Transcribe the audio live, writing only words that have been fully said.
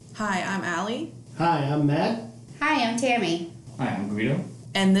Hi, I'm Allie. Hi, I'm Matt. Hi, I'm Tammy. Hi, I'm Guido.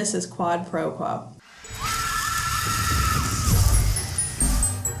 And this is Quad Pro Quo.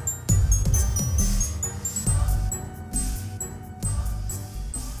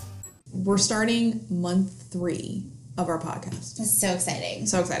 We're starting month 3 of our podcast. That's so exciting.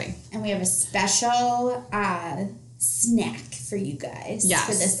 So exciting. And we have a special snack for you guys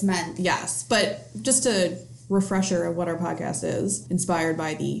for this month. Yes, but just a refresher of what our podcast is, inspired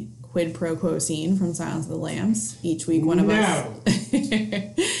by the Quid Pro Quo scene from Silence of the Lambs. Each week one of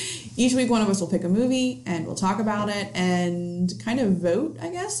us will pick a movie and we'll talk about it and kind of vote, I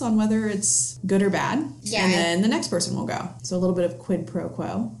guess, on whether it's good or bad. Yeah. And then the next person will go. So a little bit of quid pro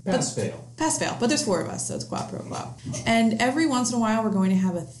quo. Pass fail. Pass fail. But there's 4 of us, so it's quad pro quo. And every once in a while we're going to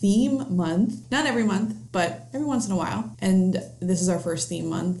have a theme month. Not every month, but every once in a while. And this is our first theme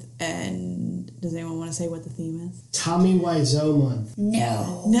month. And does anyone want to say what the theme is? Tommy Wiseau month.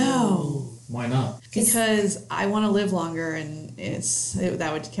 No. Why not? Because I want to live longer and that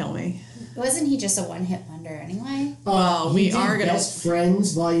would kill me. Wasn't he just a one-hit wonder anyway? Well, we are going to... Best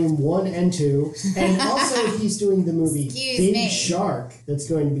Friends, Volume 1 and 2. And also he's doing the movie Big Shark that's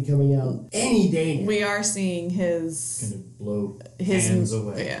going to be coming out any day now. We are seeing his... Going to blow hands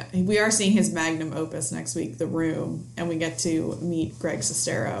away. Yeah, we are seeing his magnum opus next week, The Room, and we get to meet Greg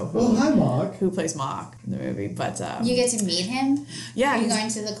Sestero. Hi, Mock. Who plays Mock in the movie, but... you get to meet him? Yeah. Are you going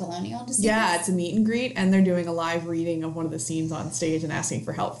to the Colonial to see Yeah, this? it's a meet and greet, and they're doing a live reading of one of the scenes on stage and asking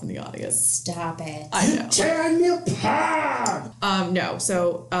for help from the audience. Stop it. I know. Tear me apart! No,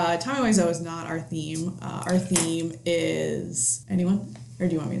 so Tommy Wiseau is not our theme. Our theme is... Anyone? Or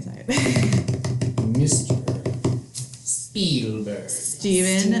do you want me to say it? Mr. Spielberg.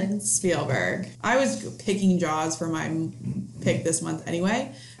 Steven Spielberg. I was picking Jaws for my pick this month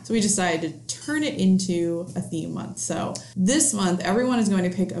anyway, so we decided to turn it into a theme month. So this month, everyone is going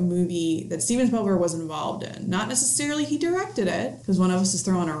to pick a movie that Steven Spielberg was involved in. Not necessarily he directed it, because one of us is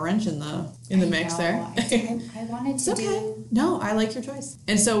throwing a wrench in the mix there. I wanted to do... No, I like your choice.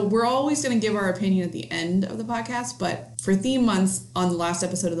 And so we're always going to give our opinion at the end of the podcast, but for theme months, on the last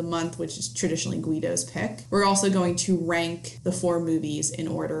episode of the month, which is traditionally Guido's pick, we're also going to rank the 4 movies in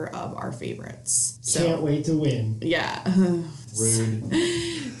order of our favorites. So, can't wait to win. Yeah. Rude.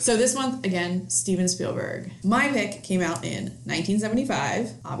 So this month, again, Steven Spielberg. My pick came out in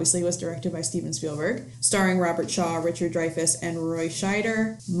 1975. Obviously, it was directed by Steven Spielberg, starring Robert Shaw, Richard Dreyfuss, and Roy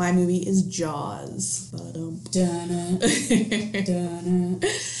Scheider. My movie is Jaws.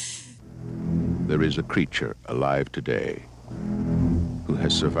 There is a creature alive today who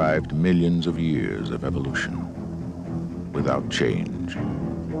has survived millions of years of evolution without change,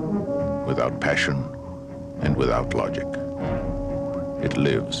 without passion, and without logic. It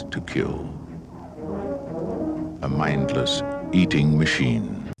lives to kill. A mindless eating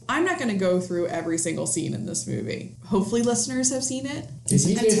machine. I'm not going to go through every single scene in this movie. Hopefully listeners have seen it.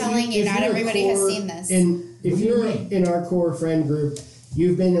 I'm telling you, not everybody has seen this. If you're in our core friend group,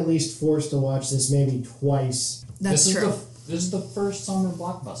 you've been at least forced to watch this maybe twice. That's true. This is the first summer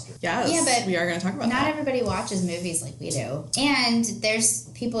blockbuster. Yes, yeah, but we are going to talk about not that. everybody watches movies like we do. And there's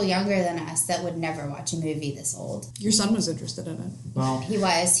people younger than us that would never watch a movie this old. Your son was interested in it. Well, He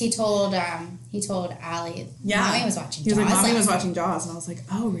was. He told Allie, Yeah. Mommy was watching He was Jaws. like, Mommy was watching Jaws. And I was like,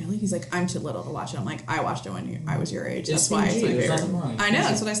 oh, really? He's like, I'm too little to watch it. I'm like, I watched it when I was your age. That's why it's my PG. There's favorite. nothing wrong. I know,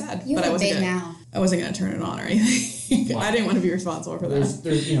 that's what I said. You but I look wasn't big gonna, now. I wasn't going to turn it on or anything. Wow. I didn't want to be responsible for that.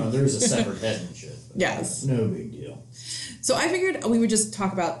 there's a severed head and shit. Yes. No big deal. So I figured we would just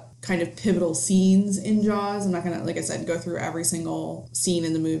talk about kind of pivotal scenes in Jaws. I'm not going to, like I said, go through every single scene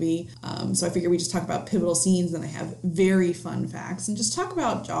in the movie. So I figured we just talk about pivotal scenes, and I have very fun facts, and just talk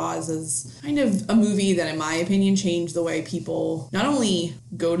about Jaws as kind of a movie that, in my opinion, changed the way people not only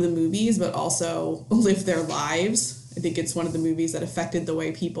go to the movies, but also live their lives. I think it's one of the movies that affected the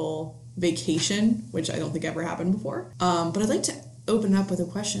way people vacation, which I don't think ever happened before. But I'd like to open up with a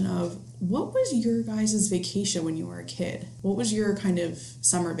question of, what was your guys' vacation when you were a kid? What was your kind of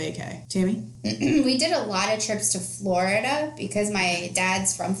summer vacay? Tammy? We did a lot of trips to Florida because my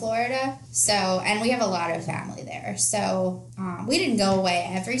dad's from Florida. And we have a lot of family there. So we didn't go away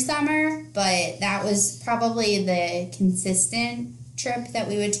every summer, but that was probably the consistent trip that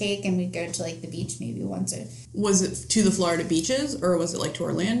we would take, and we'd go to like the beach maybe once or... Was it to the Florida beaches, or was it like to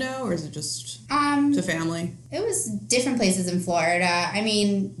Orlando, or is it just to family? It was different places in Florida. I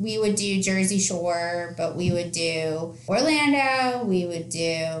mean, we would do Jersey Shore, but we would do Orlando, we would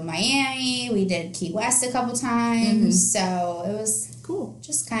do Miami, we did Key West a couple times, so it was cool.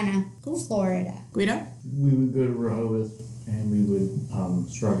 Just kind of Florida. Guido? We would go to Rehoboth, and we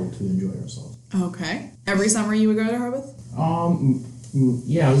would struggle to enjoy ourselves. Okay. Every summer you would go to Rehoboth?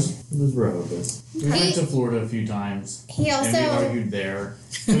 Yeah, it was Rehoboth. We went to Florida a few times. He also... And we argued there.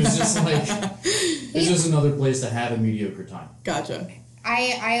 It was just like... It's just another place to have a mediocre time. Gotcha.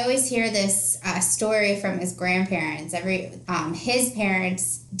 I always hear this story from his grandparents. His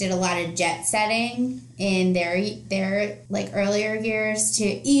parents did a lot of jet setting in their like earlier years to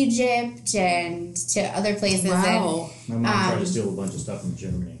Egypt and to other places. Wow. And, My mom tried to steal a bunch of stuff from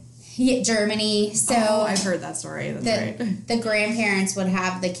Germany. Germany. So I've heard that story. That's right. The grandparents would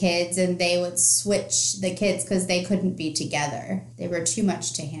have the kids, and they would switch the kids because they couldn't be together. They were too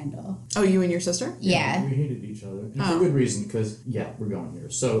much to handle. Oh, you and your sister? Yeah. We hated each other. And for good reason, because, we're going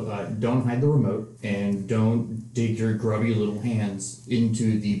here. So don't hide the remote, and don't dig your grubby little hands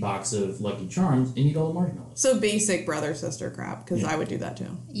into the box of Lucky Charms and eat all the marshmallows. So basic brother-sister crap, because I would do that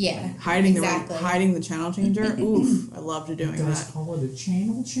too. Yeah. Hiding the channel changer. Oof, I loved doing You guys that. call it a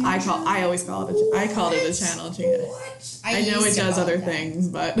channel changer? I always call it I called it a channel changer. What? I know it does other that. things,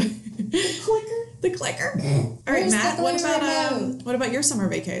 but the clicker. All right, Where's Matt. the remote? What about your summer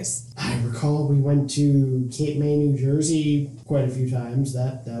vacays? I recall we went to Cape May, New Jersey quite a few times.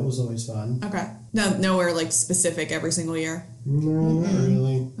 That was always fun. Okay. No, nowhere like specific every single year. No, not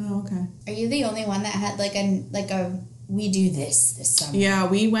really. Oh, okay. Are you the only one that had like a we do this summer? Yeah,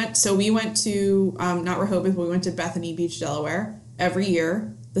 we went to not Rehoboth, but we went to Bethany Beach, Delaware every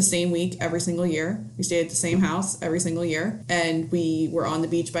year. The same week every single year. We stayed at the same house every single year, and we were on the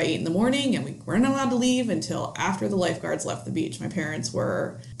beach by 8 in the morning, and we weren't allowed to leave until after the lifeguards left the beach. My parents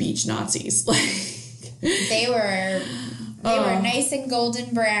were beach Nazis. They were nice and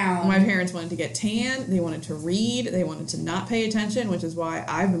golden brown. My parents wanted to get tan. They wanted to read. They wanted to not pay attention, which is why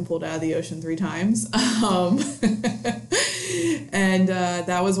I've been pulled out of the ocean 3 times. And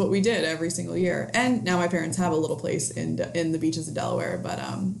that was what we did every single year. And now my parents have a little place in the beaches of Delaware. But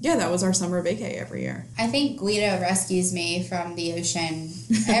that was our summer vacay every year. I think Guido rescues me from the ocean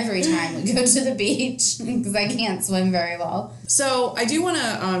every time we go to the beach because I can't swim very well. So I do want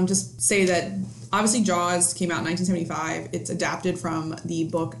to just say that obviously Jaws came out in 1975. It's adapted from the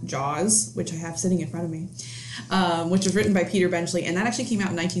book Jaws, which I have sitting in front of me. Which was written by Peter Benchley, and that actually came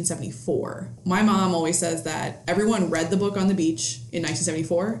out in 1974. My mom always says that everyone read the book on the beach in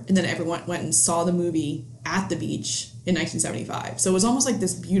 1974, and then everyone went and saw the movie at the beach in 1975. So it was almost like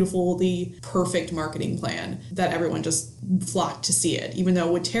this beautifully perfect marketing plan that everyone just flocked to see it, even though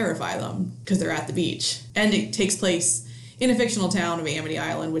it would terrify them because they're at the beach. And it takes place in a fictional town of Amity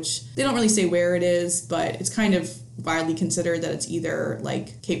Island, which they don't really say where it is, but it's kind of widely considered that it's either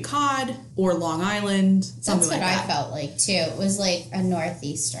like Cape Cod or Long Island, something like that. That's what I felt like too. It was like a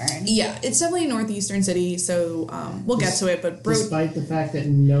northeastern. Yeah, it's definitely a northeastern city, so we'll get to it. But despite the fact that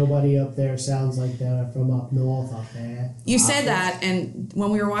nobody up there sounds like they're from up north up there. You said that, and when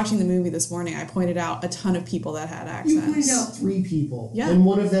we were watching the movie this morning, I pointed out a ton of people that had accents. You pointed out 3 people, yeah, and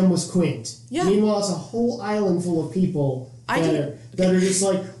one of them was Quint. Yeah. Meanwhile, it's a whole island full of people that are just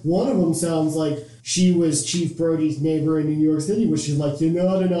like, one of them sounds like she was Chief Brody's neighbor in New York City, where she's like, you're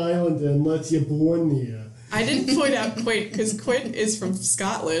not an islander unless you're born there. I didn't point out Quint because Quint is from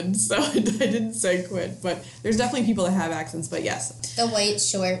Scotland, so I didn't say Quint. But there's definitely people that have accents, but yes. The white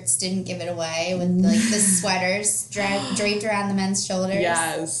shorts didn't give it away with like the sweaters draped around the men's shoulders.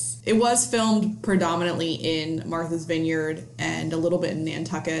 Yes. It was filmed predominantly in Martha's Vineyard and a little bit in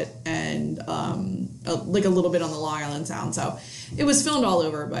Nantucket and a little bit on the Long Island Sound. So it was filmed all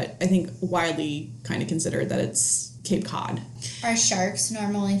over, but I think widely kind of considered that it's Cape Cod. Are sharks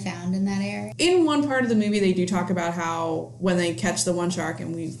normally found in that area? In one part of the movie, they do talk about how when they catch the one shark,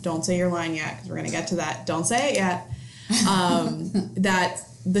 and we don't say your line yet because we're going to get to that. Don't say it yet. That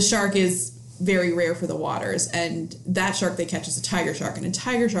the shark is very rare for the waters, and that shark they catch is a tiger shark, and a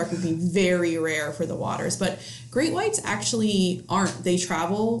tiger shark would be very rare for the waters. But great whites actually aren't. They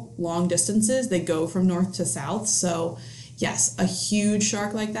travel long distances. They go from north to south. So yes, a huge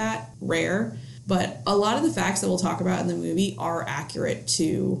shark like that, rare. But a lot of the facts that we'll talk about in the movie are accurate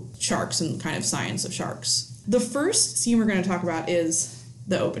to sharks and kind of science of sharks. The first scene we're going to talk about is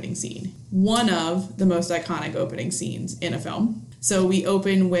the opening scene. One of the most iconic opening scenes in a film. So we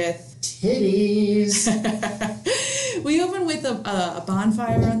open with titties. We open with a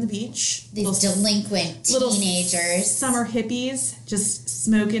bonfire on the beach. These delinquent teenagers. Summer hippies just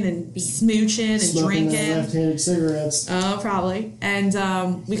smoking and smooching and drinking. Smoking left-handed cigarettes. Oh, probably. And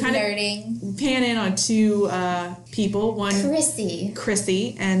we kind of pan in on 2 people. One,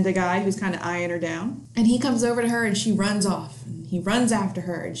 Chrissy, and the guy who's kind of eyeing her down. And he comes over to her and she runs off. And he runs after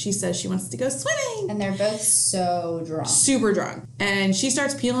her, and she says she wants to go swimming. And they're both so drunk. Super drunk. And she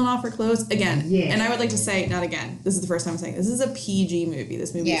starts peeling off her clothes again. Yeah. And I would like to say, not again, this is the first time I'm saying this is a PG movie.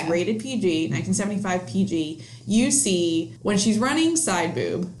 This movie is rated PG, 1975 PG. You see, when she's running side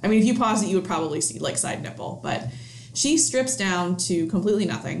boob, I mean, if you pause it, you would probably see, like, side nipple, but she strips down to completely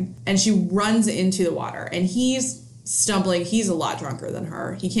nothing, and she runs into the water, and he's stumbling. He's a lot drunker than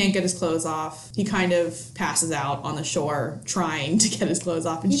her. He can't get his clothes off. He kind of passes out on the shore trying to get his clothes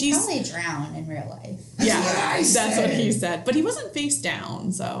off. And He'd probably drown in real life. That's what he said. But he wasn't face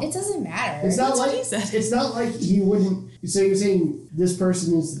down, so it doesn't matter. It's not That's like what he said. It's not like he wouldn't. So you're saying this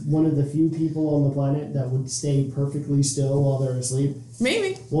person is one of the few people on the planet that would stay perfectly still while they're asleep?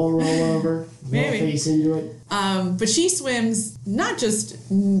 Maybe. Won't roll over. Maybe. Won't face into it. But she swims not just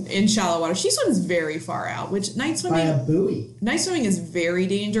in shallow water. She swims very far out, which night swimming... By a buoy. Night swimming is very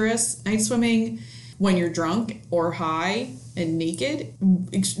dangerous. Night swimming, when you're drunk or high and naked,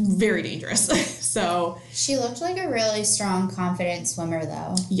 very dangerous. So... She looked like a really strong, confident swimmer,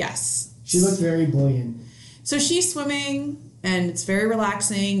 though. Yes. She looked very buoyant. So she's swimming, and it's very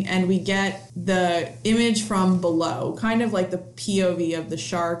relaxing, and we get the image from below, kind of like the POV of the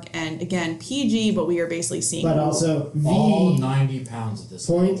shark, and again, PG, but we are basically seeing... But also all 90 pounds of this.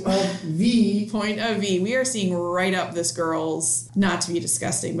 Point of V. Point of V. We are seeing right up this girl's, not to be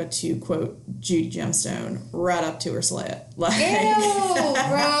disgusting, but to quote Judy Gemstone, right up to her slit. Like, Ew,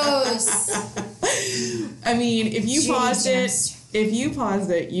 gross. I mean, if you paused it,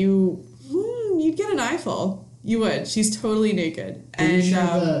 you'd get an eyeful. You would. She's totally naked. Are you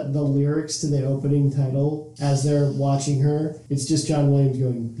sure the lyrics to the opening title, as they're watching her, it's just John Williams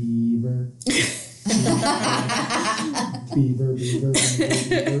going, Beaver. Beaver, beaver,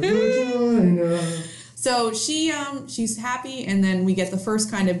 beaver, beaver, vagina. So she's happy, and then we get the first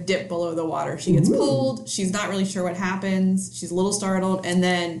kind of dip below the water. She gets pulled. She's not really sure what happens. She's a little startled, and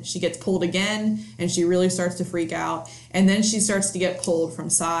then she gets pulled again, and she really starts to freak out. And then she starts to get pulled from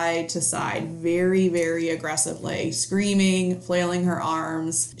side to side very, very aggressively, screaming, flailing her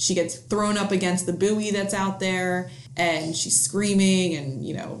arms. She gets thrown up against the buoy that's out there, and she's screaming and,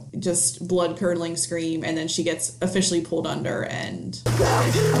 just blood-curdling scream, and then she gets officially pulled under and...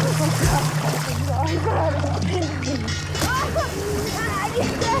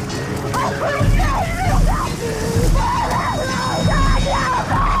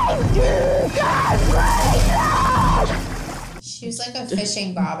 She was like a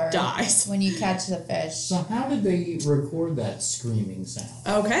fishing bobber. Dies. When you catch the fish. So how did they record that screaming sound?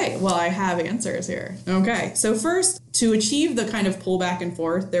 Okay, well, I have answers here. Okay, so first, to achieve the kind of pull back and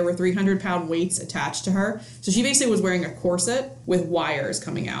forth, there were 300-pound weights attached to her. So she basically was wearing a corset with wires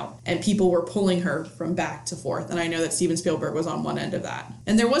coming out, and people were pulling her from back to forth. And I know that Steven Spielberg was on one end of that.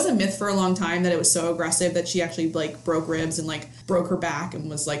 And there was a myth for a long time that it was so aggressive that she actually, broke ribs and, broke her back and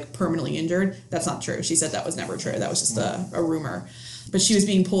was, permanently injured. That's not true. She said that was never true. That was just a rumor. But she was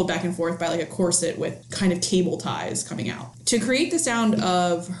being pulled back and forth by a corset with kind of cable ties coming out. To create the sound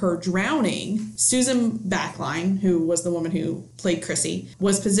of her drowning, Susan Backline, who was the woman who played Chrissy,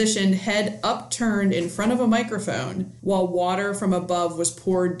 was positioned head upturned in front of a microphone while water from above was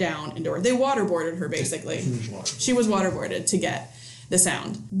poured down into her. They waterboarded her, basically. She was waterboarded to get the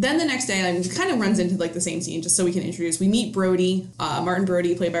sound. Then the next day, it kind of runs into the same scene, just so we can introduce. We meet Brody, Martin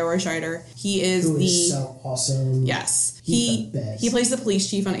Brody, played by Roy Scheider. He is Who is so awesome. Yes. He's the best. He plays the police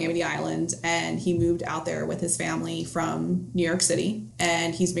chief on Amity Island, and he moved out there with his family from New York City,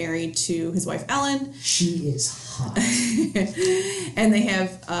 and he's married to his wife Ellen. She is hot. And they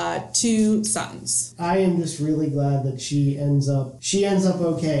have 2 sons. I am just really glad that she ends up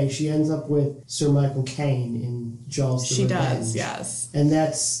okay. She ends up with Sir Michael Caine in Jaws the Revenge. She does, yes. And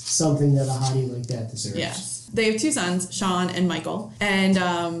that's something that a hottie like that deserves. Yes. They have 2 sons, Sean and Michael, and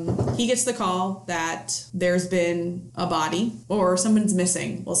he gets the call that there's been a body or someone's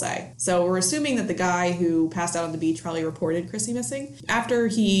missing, we'll say. So we're assuming that the guy who passed out on the beach probably reported Chrissy missing. After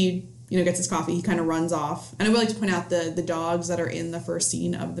he gets his coffee, he kind of runs off. And I would like to point out the dogs that are in the first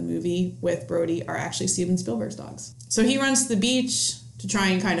scene of the movie with Brody are actually Steven Spielberg's dogs. So he runs to the beach to try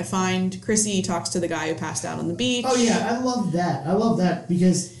and kind of find Chrissy. He talks to the guy who passed out on the beach. Oh yeah, I love that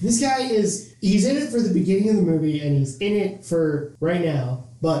because this guy he's in it for the beginning of the movie and he's in it for right now,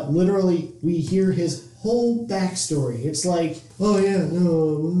 but literally we hear his whole backstory. It's like, he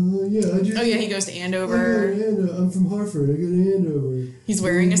goes to Andover. I'm from Hartford, I go to Andover. He's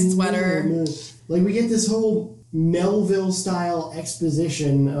wearing a sweater. Like we get this whole Melville style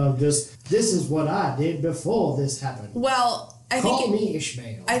exposition of just, this is what I did before this happened. Well, Call me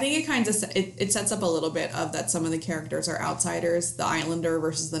Ishmael. I think it kind of it sets up a little bit of that some of the characters are outsiders, the islander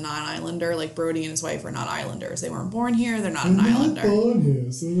versus the non-islander. Like Brody and his wife are not islanders. They weren't born here. They're not an islander. Born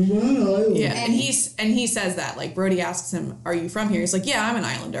here, so they're not islanders. Yeah, and he says that. Like Brody asks him, "Are you from here?" He's like, "Yeah, I'm an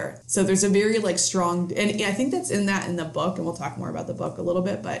islander." So there's a very like strong, and I think that's in the book, and we'll talk more about the book a little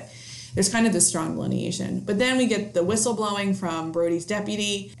bit, but. There's kind of this strong delineation. But then we get the whistle blowing from Brody's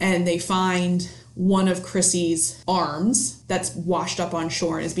deputy, and they find one of Chrissy's arms that's washed up on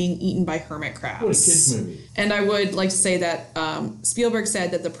shore and is being eaten by hermit crabs. What a kid's movie. And I would like to say that Spielberg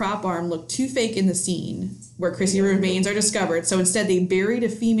said that the prop arm looked too fake in the scene where Chrissy remains are discovered, so instead they buried a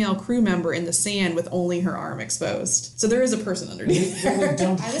female crew member in the sand with only her arm exposed. So there is a person underneath. They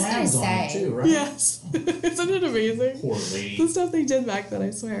dumped I was gonna crabs on it say. too, right? Yes. Isn't it amazing? Poor lady. The stuff they did back then, I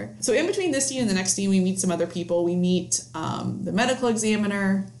swear. So in between this scene and the next scene, we meet some other people. We meet the medical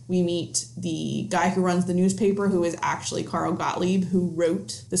examiner. We meet the guy who runs the newspaper, who is actually Carl Gottlieb, who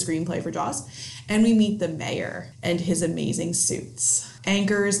wrote the screenplay for Jaws. And we meet the mayor and his amazing suits.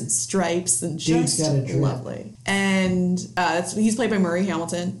 Anchors and stripes and just lovely. And he's played by Murray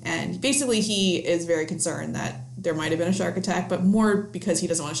Hamilton. And basically he is very concerned that there might have been a shark attack, but more because he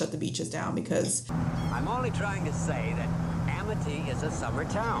doesn't want to shut the beaches down because... I'm only trying to say that Amity is a summer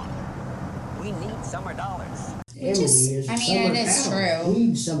town. We need summer dollars. It is true. We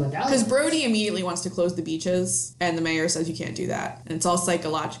need summer dollars. Because Brody immediately wants to close the beaches, and the mayor says you can't do that. And it's all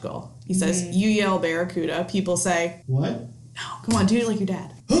psychological. He says, you yell barracuda, people say... What? No, come on, do it like your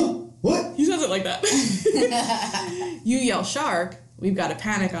dad. Huh? What? He says it like that. You yell shark, we've got a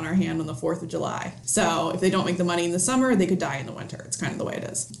panic on our hand on the 4th of July. So if they don't make the money in the summer, they could die in the winter. It's kind of the way it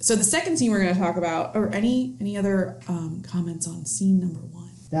is. So the second scene we're going to talk about, or any other comments on scene number 1?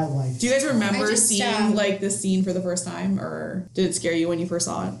 That life. Do you guys remember seeing this scene for the first time, or did it scare you when you first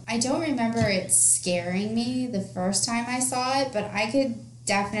saw it? I don't remember it scaring me the first time I saw it, but I could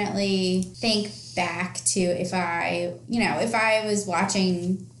definitely think back to if I was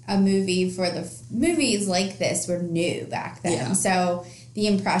watching a movie for movies like this were new back then. Yeah. So the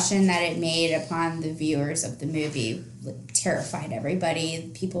impression that it made upon the viewers of the movie terrified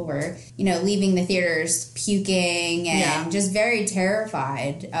everybody. People were, leaving the theaters puking and just very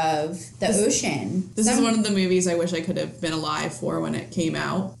terrified of the ocean. This is one of the movies I wish I could have been alive for when it came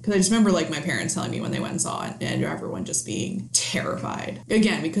out. Because I just remember my parents telling me when they went and saw it and everyone just being terrified.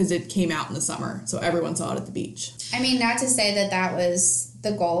 Again, because it came out in the summer. So everyone saw it at the beach. I mean, not to say that was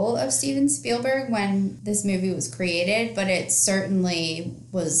the goal of Steven Spielberg when this movie was created, but it certainly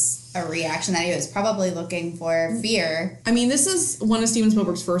was a reaction that he was probably looking for fear. I mean, this is one of Steven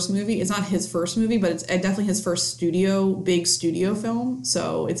Spielberg's first movie. It's not his first movie, but it's definitely his first big studio film.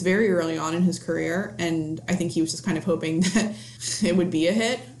 So it's very early on in his career, and I think he was just kind of hoping that it would be a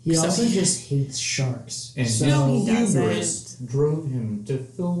hit. He also just hates sharks. And he doesn't. Drove him to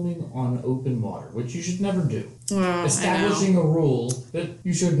filming on open water, which you should never do. Establishing a rule that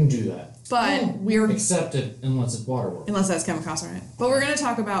you shouldn't do that. But accept it unless it's waterworks. Unless that's Kevin Costner in it. But we're going to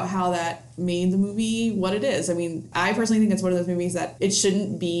talk about how that made the movie what it is. I mean, I personally think it's one of those movies that it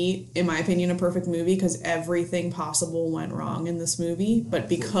shouldn't be, in my opinion, a perfect movie because everything possible went wrong in this movie. But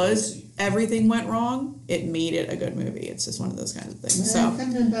because everything went wrong, it made it a good movie. It's just one of those kinds of things. It could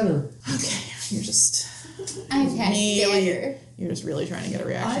have been better. Okay, you're just... You're just really trying to get a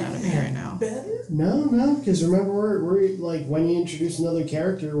reaction out of me right now. Better? No, because remember we're like when you introduce another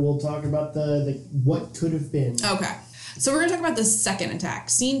character, we'll talk about the what could have been. Okay. So we're going to talk about the second attack.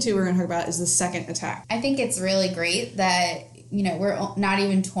 Scene 2 we're going to talk about is the second attack. I think it's really great that, we're not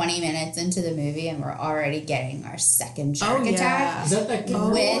even 20 minutes into the movie and we're already getting our second shark attack. Is that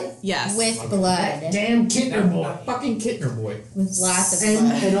Kittner boy? Yes. With blood. Damn Kittner boy. Fucking Kittner boy. With lots of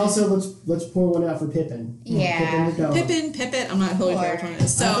blood. And also, let's pour one out for Pippin. Yeah. Pippin. I'm not totally sure which one it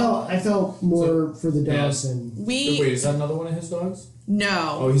is. So I felt more for the dogs than... Wait, is that another one of his dogs?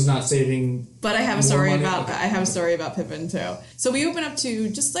 No. Oh, he's not saving... But I have a story about Pippin too. So we open up to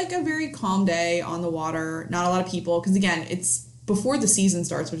just like a very calm day on the water. Not a lot of people. Because again, it's before the season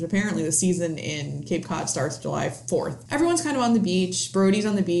starts, which apparently the season in Cape Cod starts July 4th. Everyone's kind of on the beach. Brody's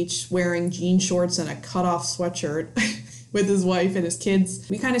on the beach wearing jean shorts and a cut-off sweatshirt with his wife and his kids.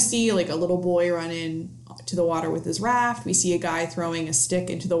 We kind of see like a little boy run in to the water with his raft. We see a guy throwing a stick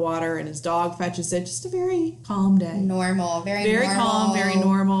into the water and his dog fetches it. Just a very calm day. Normal. Very calm, very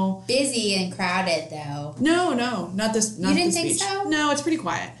normal. Busy and crowded though. No, not this. Not you didn't this think beach. so? No, it's pretty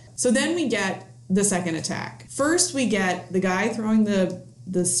quiet. So then we get the second attack. First, we get the guy throwing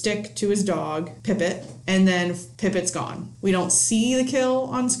the stick to his dog, Pippet, and then Pippet's gone. We don't see the kill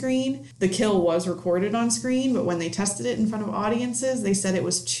on screen. The kill was recorded on screen, but when they tested it in front of audiences, they said it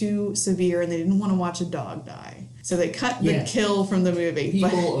was too severe and they didn't want to watch a dog die. So they cut the kill from the movie.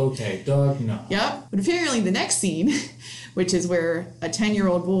 People, okay. Dog, no. Yep. But apparently the next scene, which is where a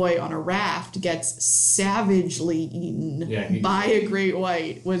 10-year-old boy on a raft gets savagely eaten by a great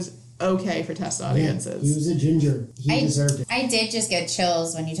white, was okay for test audiences. He was a ginger. He deserved it. I did just get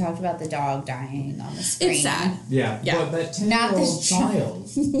chills when you talked about the dog dying on the screen. It's sad. Yeah. But that 10-year-old child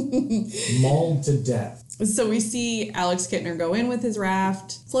mauled to death. So we see Alex Kittner go in with his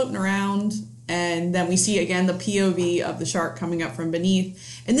raft, floating around, and then we see again the POV of the shark coming up from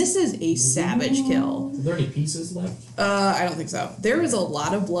beneath. And this is a savage kill. Are there any pieces left? I don't think so. There is a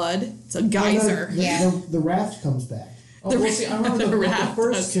lot of blood. It's a geyser. The raft comes back. Oh, well, see, I remember the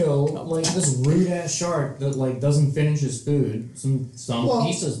first kill, like this rude ass shark that like doesn't finish his food. Some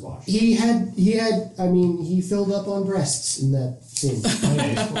pieces washed. He filled up on breasts in that scene.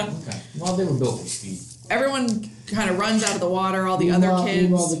 Okay. Well, they were built for speed. Everyone kind of runs out of the water. All the other kids.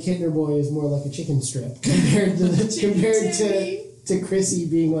 Meanwhile, the Kittner boy is more like a chicken strip compared to Chrissy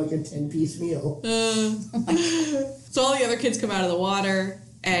being like a 10-piece meal. So all the other kids come out of the water.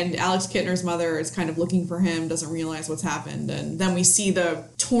 And Alex Kittner's mother is kind of looking for him, doesn't realize what's happened. And then we see the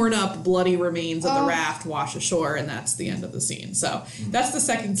torn up, bloody remains of the raft wash ashore, and that's the end of the scene. So that's the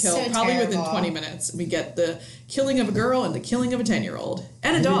second kill. So probably terrible. within 20 minutes. We get the killing of a girl and the killing of a 10-year-old.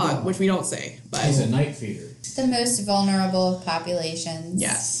 And a dog, which we don't say. But he's a night feeder. The most vulnerable populations.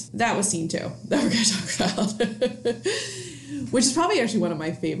 Yes. That was scene 2 that we're going to talk about. Which is probably actually one of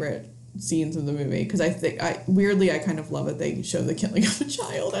my favorite scenes of the movie, because I kind of love it. They show the killing of a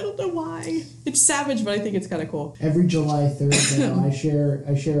child. I don't know why. It's savage, but I think it's kind of cool. Every July 3rd now, I share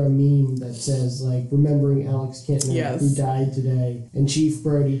a meme that says like remembering Alex Kittner who died today, and Chief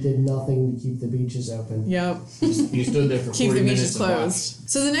Brody did nothing to keep the beachs open. Yep. He stood there for 40 minutes. Keep the beaches closed.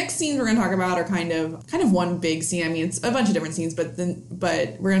 So the next scenes we're going to talk about are kind of one big scene. I mean, it's a bunch of different scenes, but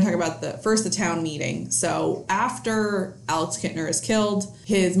we're going to talk about the town meeting. So after Alex Kittner is killed,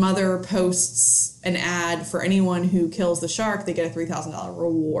 his mother posts an ad for anyone who kills the shark. They get a $3,000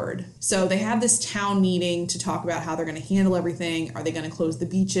 reward. So they have this town meeting to talk about how they're going to handle everything. Are they going to close the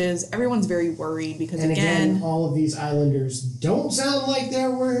beaches? Everyone's very worried because again, all of these islanders don't sound like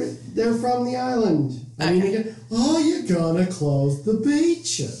they're from the island. I mean, you're gonna close the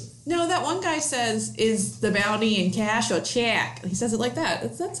beaches. No, that one guy says, is the bounty in cash or check? He says it like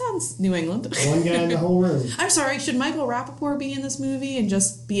that. That sounds New England. One guy in the whole room. I'm sorry, should Michael Rappaport be in this movie and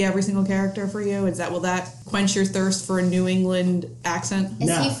just be every single character for you? Will that quench your thirst for a New England accent?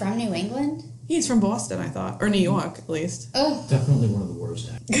 Is he from New England? He's from Boston, I thought. Or New York, at least. Oh. Definitely one of the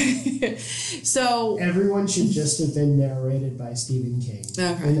worst actors. So everyone should just have been narrated by Stephen King.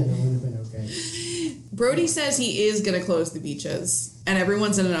 Okay. And then it would have been okay. Brody says he is going to close the beaches, and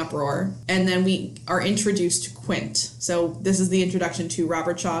everyone's in an uproar. And then we are introduced to Quint. So this is the introduction to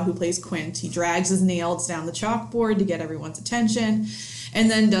Robert Shaw, who plays Quint. He drags his nails down the chalkboard to get everyone's attention, and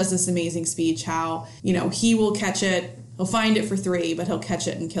then does this amazing speech how, he will catch it. He'll find it for 3, but he'll catch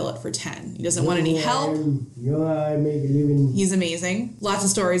it and kill it for 10. He doesn't want any help. He's amazing. Lots of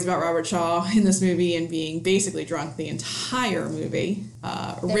stories about Robert Shaw in this movie and being basically drunk the entire movie.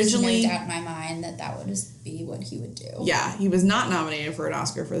 Originally, there's no doubt in my mind that would just be what he would do. Yeah, he was not nominated for an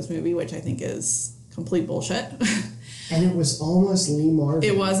Oscar for this movie, which I think is complete bullshit. And it was almost Lee Marvin.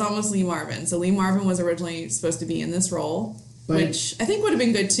 It was almost Lee Marvin. So Lee Marvin was originally supposed to be in this role. Which I think would have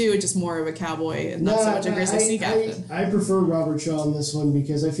been good too, just more of a cowboy and not so much a grizzly sea captain. I prefer Robert Shaw in this one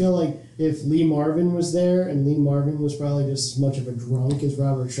because I feel like if Lee Marvin was there, and Lee Marvin was probably just as much of a drunk as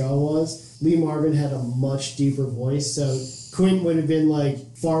Robert Shaw was, Lee Marvin had a much deeper voice, so Quint would have been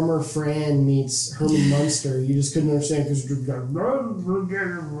like Farmer Fran meets Herman Munster. You just couldn't understand because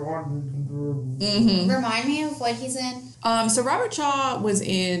Remind me of what he's in. So Robert Shaw was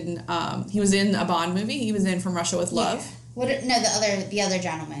in he was in a Bond movie. He was in From Russia with Love. Yeah. The other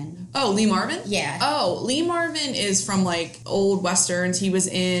gentleman. Oh, Lee Marvin? Yeah. Oh, Lee Marvin is from like old westerns. He was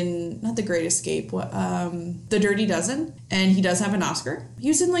in not The Great Escape, The Dirty Dozen, and he does have an Oscar. He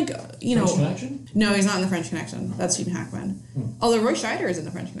was in like French Connection? No, he's not in The French Connection. That's Gene Hackman. Although Roy Scheider is in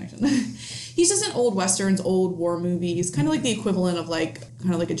The French Connection. He's just in old westerns, old war movies, kind of like the equivalent of like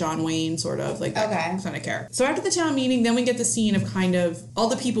a John Wayne sort of like that kind of character. So after the town meeting, then we get the scene of kind of all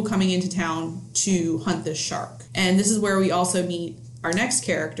the people coming into town to hunt this shark. And this is where we also meet our next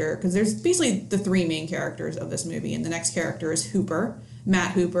character, because there's basically the 3 main characters of this movie, and the next character is Hooper.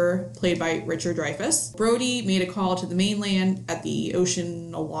 Matt Hooper, played by Richard Dreyfuss. Brody made a call to the mainland at the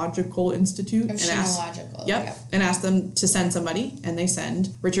Oceanological Institute and asked them to send somebody, and they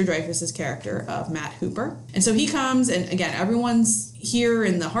send Richard Dreyfuss's character of Matt Hooper. And so he comes, and again, here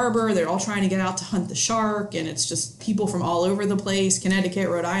in the harbor. They're all trying to get out to hunt the shark, and it's just people from all over the place, Connecticut,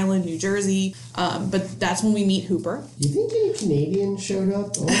 Rhode Island, New Jersey. But that's when we meet Hooper. Do you think any Canadians showed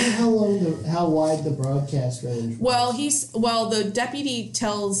up? I wonder how wide the broadcast range was. Well, the deputy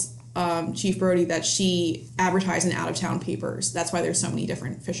tells Chief Brody that she advertised in out-of-town papers. That's why there's so many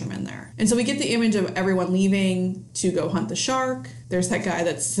different fishermen there. And so we get the image of everyone leaving to go hunt the shark. There's that guy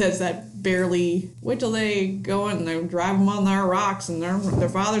that says that barely, wait till they go and they drive them on their rocks and their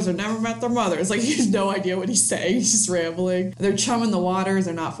fathers have never met their mothers. Like, he has no idea what he's saying. He's just rambling. They're chumming the waters.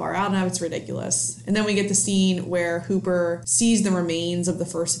 They're not far out enough. It's ridiculous. And then we get the scene where Hooper sees the remains of the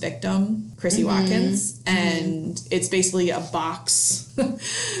first victim, Chrissy Watkins, and it's basically a box,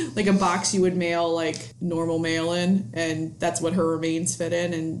 like a box you would mail, like, normal mail in, and that's what her remains fit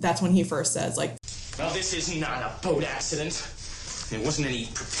in, and that's when he first says, like, now, this is not a boat accident. It wasn't any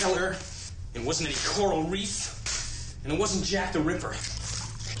propeller. It wasn't any coral reef. And it wasn't Jack the Ripper.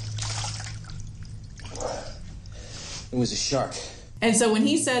 It was a shark. And so when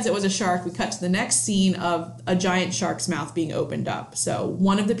he says it was a shark, we cut to the next scene of a giant shark's mouth being opened up. So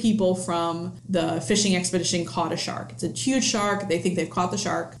one of the people from the fishing expedition caught a shark. It's a huge shark. They think they've caught the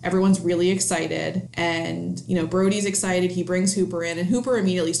shark. Everyone's really excited. And, Brody's excited. He brings Hooper in, and Hooper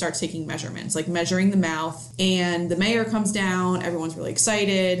immediately starts taking measurements, like measuring the mouth. And the mayor comes down. Everyone's really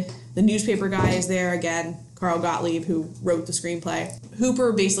excited. The newspaper guy is there again, Carl Gottlieb, who wrote the screenplay.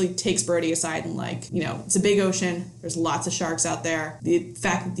 Hooper basically takes Brody aside and it's a big ocean. There's lots of sharks out there. The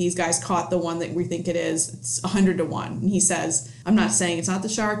fact that these guys caught the one that we think it is, it's 100 to 1. And he says, I'm not saying it's not the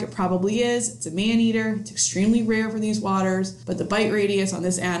shark. It probably is. It's a man-eater. It's extremely rare for these waters. But the bite radius on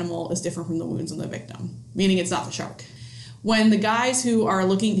this animal is different from the wounds on the victim, meaning it's not the shark. When the guys who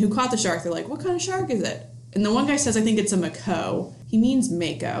caught the shark, they're like, what kind of shark is it? And the one guy says, I think it's a mako. He means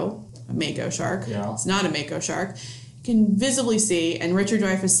mako, a mako shark. Yeah. It's not a mako shark. You can visibly see, and Richard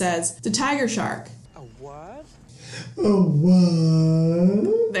Dreyfuss says, it's a tiger shark. A what? A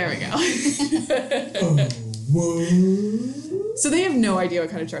what? There we go. A what? So they have no idea what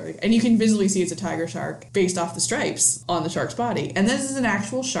kind of shark they are. And you can visibly see it's a tiger shark based off the stripes on the shark's body. And this is an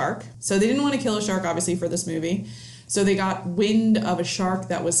actual shark. So they didn't want to kill a shark, obviously, for this movie. So they got wind of a shark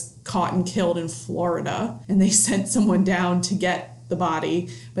that was caught and killed in Florida, and they sent someone down to get the body.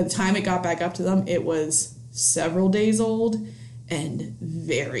 By the time it got back up to them, it was several days old and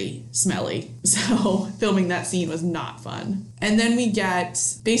very smelly. So filming that scene was not fun. And then we get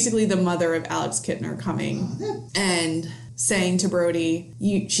basically the mother of Alex Kittner coming and saying to Brody,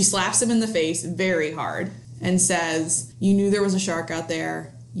 she slaps him in the face very hard and says, you knew there was a shark out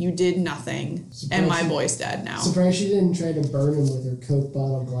there. You did nothing, and my boy's dead now. Surprised she didn't try to burn him with her Coke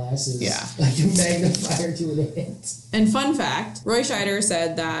bottle glasses. Yeah. Like a magnifier to an ant. And fun fact, Roy Scheider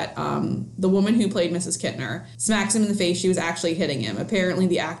said that the woman who played Mrs. Kittner smacks him in the face. She was actually hitting him. Apparently,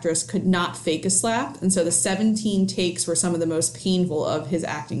 the actress could not fake a slap, and so the 17 takes were some of the most painful of his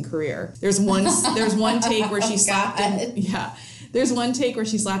acting career. There's one take where she slapped him. Yeah. There's one take where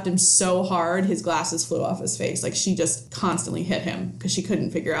she slapped him so hard, his glasses flew off his face. Like, she just constantly hit him because she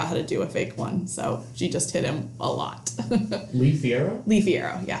couldn't figure out how to do a fake one. So she just hit him a lot. Lee Fierro? Lee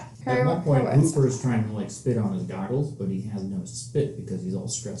Fierro, yeah. At one point, Hooper is trying to, spit on his goggles, but he has no spit because he's all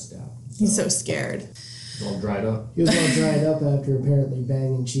stressed out. He's so scared. He's all dried up. He was all dried up after apparently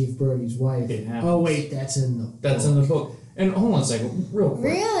banging Chief Brody's wife. It happens. Oh, wait, that's in the book. That's in the book. And hold on a second, real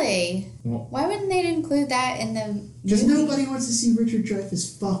quick. Really? Well, Why wouldn't they include that in the Because nobody wants to see Richard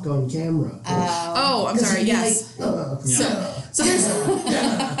Dreyfuss fuck on camera. Oh, I'm sorry, yes. So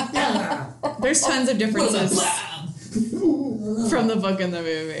there's tons of differences from the book and the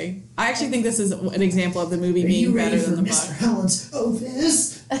movie. I actually think this is an example of the movie being better than the book. Mr. Helen's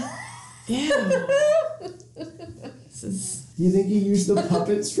office? Yeah. This is... You think he used the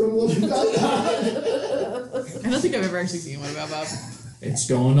puppets from What About Bob? I don't think I've ever actually seen What About Bob. it's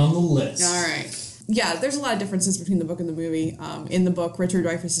going on the list. All right. Yeah, there's a lot of differences between the book and the movie. In the book, Richard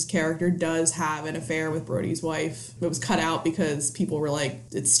Dreyfuss's character does have an affair with Brody's wife. It was cut out because people were like,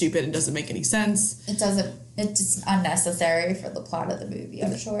 it's stupid and doesn't make any sense. It's unnecessary for the plot of the movie,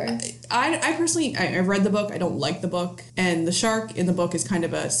 I'm sure. I personally, I've read the book. I don't like the book. And the shark in the book is kind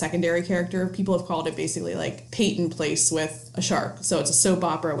of a secondary character. People have called it basically like Peyton Place with a shark. So it's a soap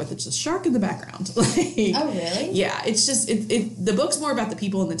opera with just a shark in the background. Oh, really? Yeah, it's just, the book's more about the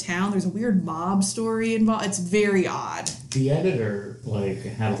people in the town. There's a weird mob story involved. It's very odd. The editor,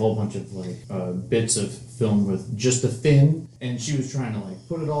 had a whole bunch of, bits of film with just a fin, and she was trying to,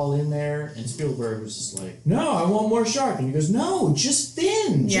 put it all in there, and Spielberg was just like, no, I want more shark. And he goes, no, just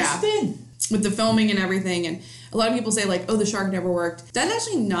fin, just fin. With the filming and everything. And A lot of people say, like, oh, the shark never worked. That's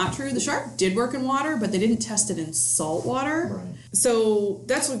actually not true. The shark did work in water, but they didn't test it in salt water. Right. So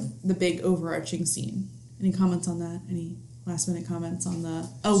that's like the big overarching scene. Any comments on that? Any last minute comments on the,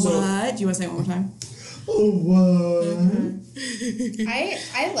 what? Do you want to say it one more time? Oh, what?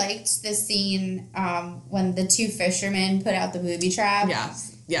 I liked the scene when the two fishermen put out the booby trap.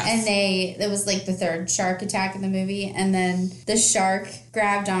 Yes. Yes. And it was like the third shark attack in the movie, and then the shark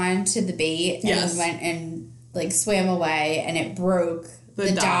grabbed on to the bait and went and like swam away, and it broke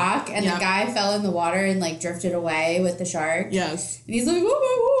the dock, and the guy fell in the water and like drifted away with the shark. Yes. And he's like,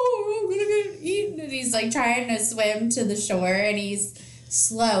 oh, I'm gonna get eaten, and he's like trying to swim to the shore, and he's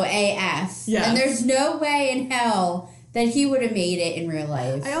slow AF. Yes. And there's no way in hell that he would have made it in real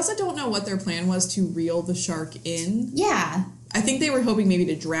life. I also don't know what their plan was to reel the shark in. Yeah. I think they were hoping maybe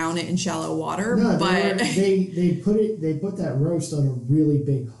to drown it in shallow water, No, but they put that roast on a really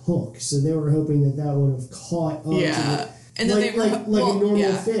big hook, so they were hoping that would have caught onto it. And then like a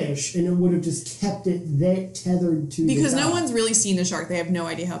normal fish, and it would have just kept it tethered to because the dock. no one's really seen the shark. They have no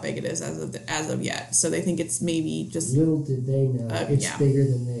idea how big it is as of yet. So they think it's maybe just little did they know it's bigger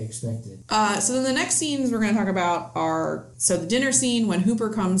than they expected. So then the next scenes we're going to talk about are the dinner scene when Hooper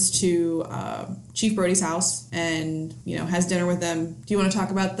comes to Chief Brody's house and has dinner with them. Do you want to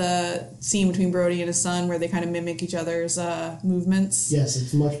talk about the scene between Brody and his son where they kind of mimic each other's movements? Yes,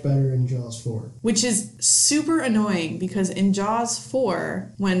 it's much better in Jaws 4. Which is super annoying because in Jaws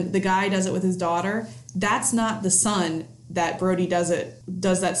 4, when the guy does it with his daughter, that's not the son that Brody does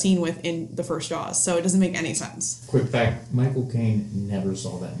that scene with in the first Jaws. So it doesn't make any sense. Quick fact, Michael Caine never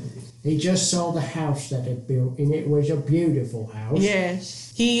saw that movie. He just saw the house that it built, and it was a beautiful house. Yeah.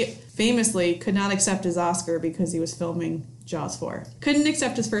 He famously could not accept his Oscar because he was filming Jaws 4. Couldn't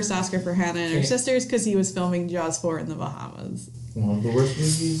accept his first Oscar for Hannah and Her Sisters because he was filming Jaws 4 in the Bahamas. One of the worst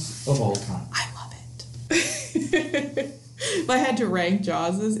movies of all time. I love it. If I had to rank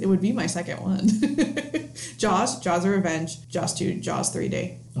Jaws's, it would be my second one. Jaws of Revenge, Jaws 2, Jaws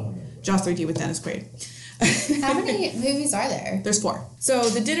 3D. Oh, no. Jaws 3D with Dennis Quaid. How many movies are there? There's 4. So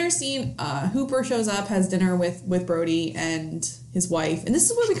the dinner scene, Hooper shows up, has dinner with Brody and his wife. And this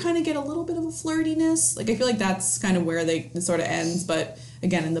is where we kind of get a little bit of a flirtiness. Like, I feel like that's kind of where it sort of ends. But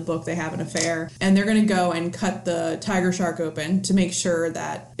again, in the book, they have an affair. And they're going to go and cut the tiger shark open to make sure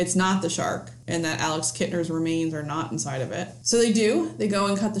that it's not the shark and that Alex Kittner's remains are not inside of it. So they do. They go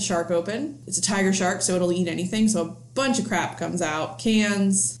and cut the shark open. It's a tiger shark, so it'll eat anything. So a bunch of crap comes out.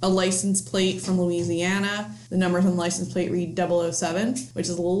 Cans, a license plate from Louisiana. The numbers on the license plate read 007, which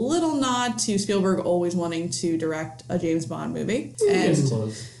is a little nod to Spielberg always wanting to direct a James Bond movie. And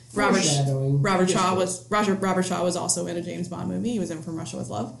Robert Shaw was also in a James Bond movie. He was in From Russia with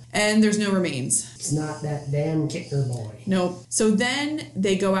Love. And there's no remains. It's not that damn Kittner boy. Nope. So then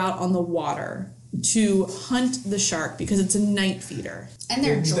they go out on the water to hunt the shark because it's a night feeder. And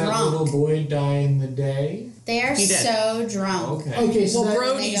they're Didn't drunk. that little boy die in the day? They are so drunk. Okay, so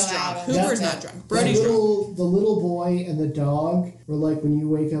Brody's drunk. Hooper's not drunk. Brody's drunk. The little boy and the dog were like when you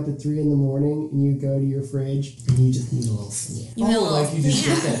wake up at 3 a.m. and you go to your fridge and you just need a little snap. Like you just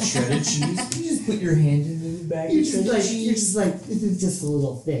get that shredded cheese. You just put your hand in the bag of shredded cheese. You're just like, this is just a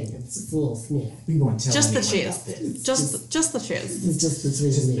little thing. It's just a little snap. We won't tell Just the anyone cheese. about this. Just the cheese. It's just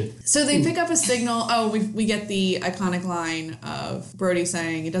between me. So they pick up a signal. Oh, we get the iconic line of Brody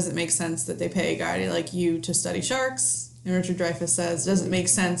saying, it doesn't make sense that they pay a guy like you to study sharks. And Richard Dreyfuss says, it doesn't make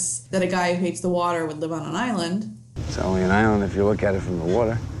sense that a guy who hates the water would live on an island. It's only an island if you look at it from the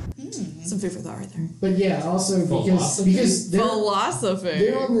water. Some food for thought right there. But yeah, also because Philosophy.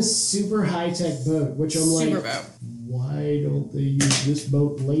 they're on this super high-tech boat, which I'm like, boat. Why don't they use this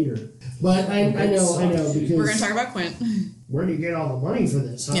boat later? But I know, because We're going to talk about Quint. where do you get all the money for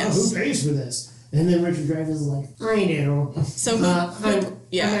this? Huh? Yes. Who pays for this? And then Richard Dreyfuss is like, I know. So I'm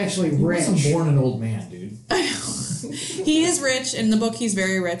actually He rich. wasn't born an old man, dude. He is rich. In the book, he's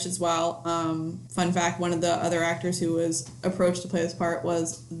very rich as well. Fun fact, one of the other actors who was approached to play this part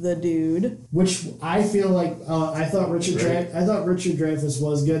was the dude. Which I feel like I thought Richard Dreyfuss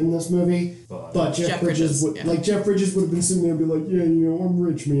was good in this movie, but Jeff Bridges would Jeff Bridges would have been sitting there and be like, yeah, I'm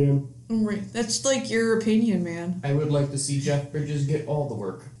rich, man. That's like your opinion, man. I would like to see Jeff Bridges get all the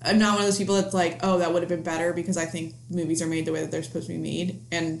work. I'm not one of those people that's like, oh, that would have been better because I think movies are made the way that they're supposed to be made.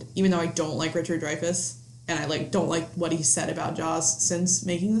 And even though I don't like Richard Dreyfuss and I don't like what he said about Jaws since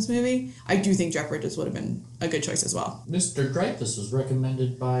making this movie, I do think Jeff Bridges would have been a good choice as well. Mr. Dreyfuss was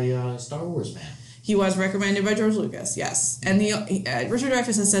recommended by Star Wars Man. He was recommended by George Lucas, yes. And Richard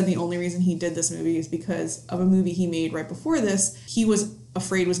Dreyfuss has said the only reason he did this movie is because of a movie he made right before this. He was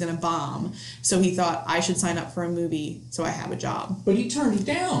afraid was going to bomb, so he thought, I should sign up for a movie so I have a job. But he turned it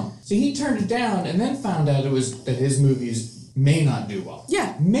down. So he turned it down and then found out that his movies may not do well.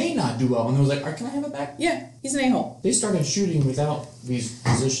 Yeah. May not do well. And they was like, can I have it back? Yeah, he's an a-hole. They started shooting without these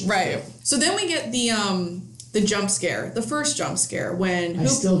positions. Right. So then we get the jump scare, the first jump scare when I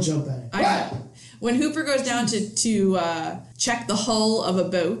still jump at it. When Hooper goes down to check the hull of a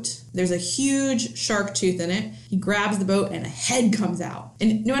boat, there's a huge shark tooth in it. He grabs the boat and a head comes out.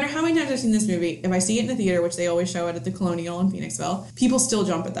 And no matter how many times I've seen this movie, if I see it in the theater, which they always show it at the Colonial in Phoenixville, people still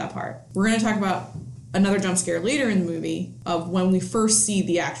jump at that part. We're going to talk about another jump scare later in the movie of when we first see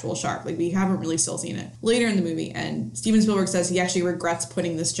the actual shark. Like, we haven't really still seen it later in the movie. And Steven Spielberg says he actually regrets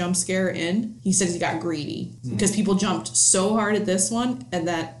putting this jump scare in. He says he got greedy because people jumped so hard at this one, and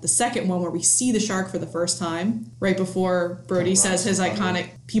that the second one where we see the shark for the first time, right before Brody says his iconic,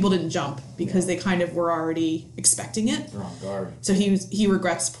 people didn't jump because they kind of were already expecting it. They're on guard. So he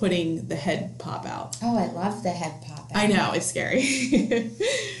regrets putting the head pop out. Oh, I love the head pop out. I know, it's scary.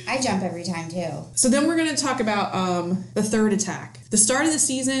 I jump every time too. So then we're going to talk about the third attack. The start of the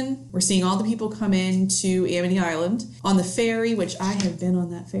season, we're seeing all the people come in to Amity Island on the ferry, which I have been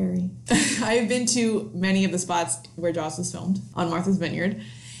on that ferry. I have been to many of the spots where Jaws was filmed on Martha's Vineyard.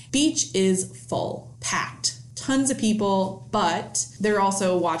 Beach is full, packed. Tons of people, but they're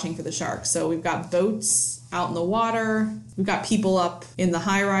also watching for the sharks. So we've got boats out in the water. We've got people up in the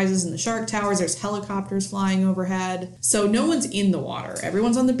high rises and the shark towers. There's helicopters flying overhead. So no one's in the water.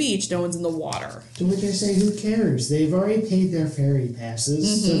 Everyone's on the beach. No one's in the water. So like I say, who cares? They've already paid their ferry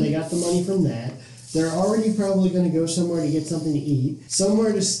passes, so they got the money from that. They're already probably going to go somewhere to get something to eat,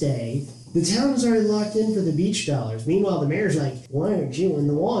 somewhere to stay. The town is already locked in for the beach dollars. Meanwhile, the mayor's like, why aren't you in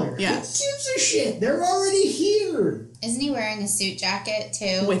the water? Yes. Who gives a shit? They're already here. Isn't he wearing a suit jacket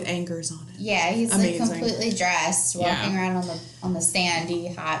too? With anchors on it. Yeah, he's Amazing. like completely dressed, walking around on the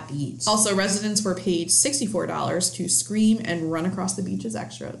sandy, hot beach. Also, residents were paid $64 to scream and run across the beach as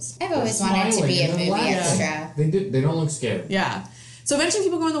extras. I've always wanted to be a movie extra. They don't look scared. Yeah. So eventually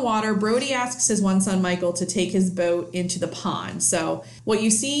people go in the water. Brody asks his one son, Michael, to take his boat into the pond. So what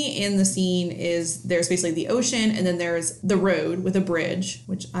you see in the scene is there's basically the ocean, and then there's the road with a bridge,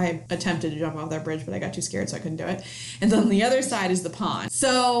 which I attempted to jump off that bridge, but I got too scared, so I couldn't do it. And then on the other side is the pond.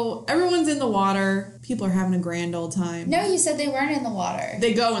 So everyone's in the water. People are having a grand old time. No, you said they weren't in the water.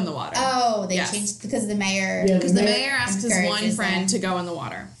 They go in the water. Oh, they changed because the mayor... Yeah, Because the mayor asks his one friend them. to go in the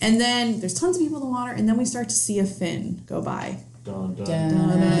water. And then there's tons of people in the water, and then we start to see a fin go by. Dun,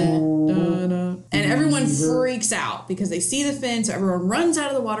 dun, And everyone freaks out because they see the fin, so everyone runs out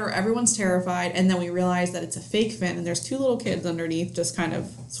of the water, everyone's terrified, and then we realize that it's a fake fin, and there's two little kids underneath just kind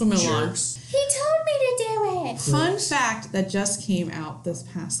of swimming along. He told me to do it. Fun fact that just came out this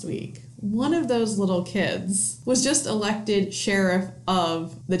past week. One of those little kids was just elected sheriff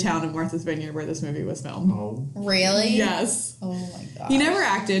of the town of Martha's Vineyard where this movie was filmed. Oh. Really? Yes. Oh my god. He never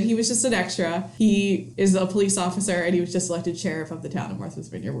acted. He was just an extra. He is a police officer, and he was just elected sheriff of the town of Martha's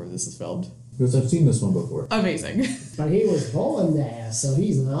Vineyard where this is filmed. Because I've seen this one before. Amazing. But he was born there, so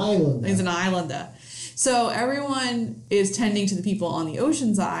he's an islander. He's an islander. So everyone is tending to the people on the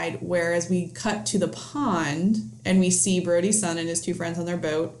ocean side, whereas we cut to the pond and we see Brody's son and his two friends on their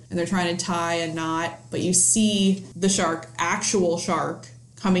boat, and they're trying to tie a knot, but you see the shark, actual shark,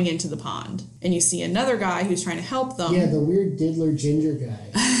 coming into the pond. And you see another guy who's trying to help them. Yeah, the weird diddler ginger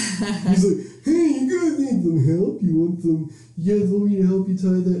guy. He's like, hey, you guys need some help? You guys want me to help you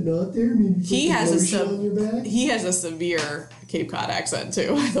tie that knot there? Maybe put He the has lotion on your back? He has a severe Cape Cod accent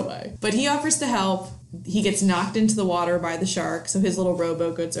too, by the way. But he offers to help. He gets knocked into the water by the shark, so his little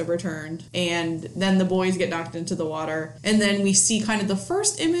rowboat gets overturned. And then the boys get knocked into the water. And then we see kind of the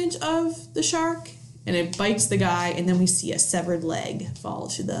first image of the shark, and it bites the guy, and then we see a severed leg fall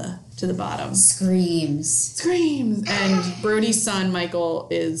to the bottom. Screams. And Brody's son, Michael,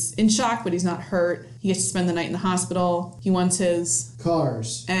 is in shock, but he's not hurt. He gets to spend the night in the hospital. He wants his...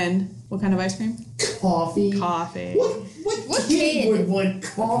 Cars. And what kind of ice cream? Coffee. What kid would want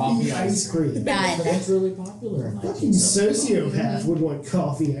coffee ice cream? None. That's really popular in Fucking sociopath would want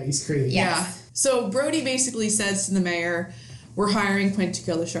coffee ice cream. Yes. Yeah. So Brody basically says to the mayor, we're hiring Quint to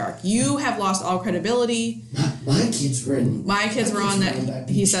kill the shark. You have lost all credibility. My kids were on that.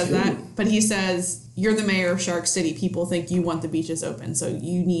 He says that. But he says, you're the mayor of Shark City. People think you want the beaches open. So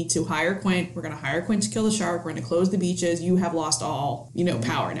you need to hire Quint. We're going to hire Quint to kill the shark. We're going to close the beaches. You have lost all,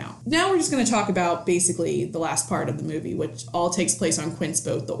 power now. Now we're just going to talk about basically the last part of the movie, which all takes place on Quint's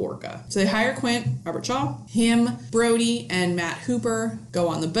boat, the Orca. So they hire Quint, Robert Shaw, him, Brody, and Matt Hooper go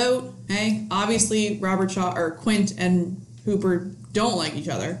on the boat. Okay? Obviously, Quint and Hooper don't like each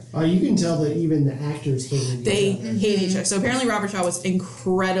other. You can tell that even the actors hated each other. Hate each other. So apparently Robert Shaw was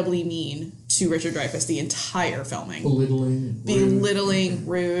incredibly mean to Richard Dreyfuss the entire filming. Belittling,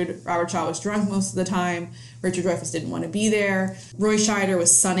 rude. Robert Shaw was drunk most of the time. Richard Dreyfuss didn't want to be there. Roy Scheider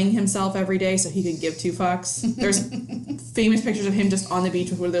was sunning himself every day so he could give two fucks. There's famous pictures of him just on the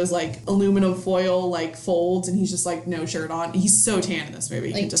beach with one of those aluminum foil folds, and he's just no shirt on. He's so tan in this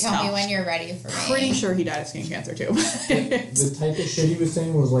movie. Tell me when you're ready for me. Pretty sure he died of skin cancer too. The type of shit he was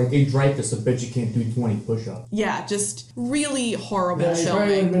saying was hey Dreyfuss, I bet you can't do 20 push-ups. Yeah, just really horrible filming. He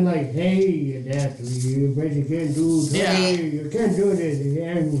probably would have been hey, you bet you can't do 20. Yeah. You can't do it,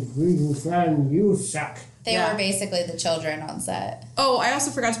 and we find you suck. They were basically the children on set. Oh, I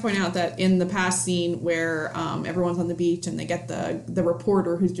also forgot to point out that in the past scene where everyone's on the beach and they get the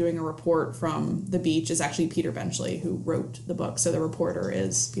reporter who's doing a report from the beach is actually Peter Benchley, who wrote the book. So the reporter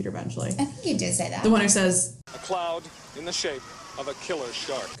is Peter Benchley. I think you did say that. The one who says... A cloud in the shape of a killer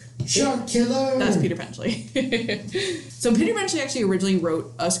shark. Shark killer! That's Peter Benchley. So Peter Benchley actually originally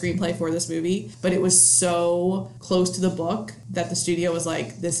wrote a screenplay for this movie, but it was so close to the book that the studio was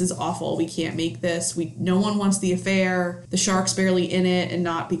like, this is awful, we can't make this, no one wants the affair, the shark's barely in it, and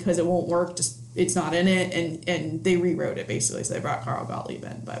not because it won't work, just it's not in it, and they rewrote it basically, so they brought Carl Gottlieb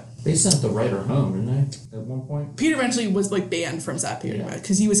in, but... They sent the writer home, didn't they, at one point? Peter Benchley was banned from set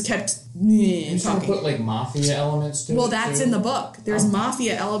because he was kept talking. Trying to put mafia elements to it. Well, that's too. in the book. There's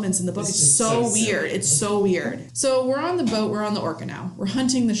mafia elements in the book. It's so weird. It's so weird. So we're on the boat. We're on the Orca now. We're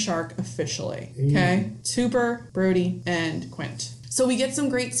hunting the shark officially. Okay? It's Hooper, Brody, and Quint. So we get some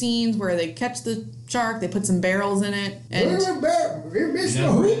great scenes where they catch the shark, they put some barrels in it, and... Mr.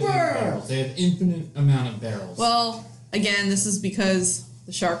 Hooper! They have infinite amount of barrels. Well, again, this is because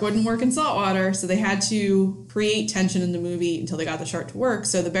the shark wouldn't work in salt water, so they had to create tension in the movie until they got the shark to work.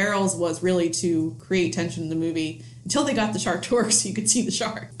 So the barrels was really to create tension in the movie until they got the shark to work so you could see the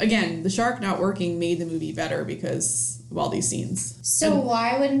shark. Again, the shark not working made the movie better because of all these scenes. So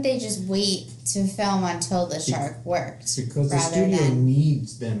why wouldn't they just wait to film until the shark works? Because the studio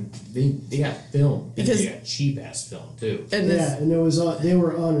needs them. They got film. And they got cheap-ass film, too. And and it was they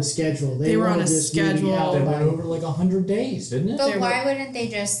were on a schedule. They were on a schedule. They went over 100 days, didn't it? But why wouldn't they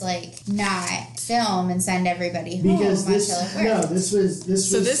just not film and send everybody home because until it works? No, this was.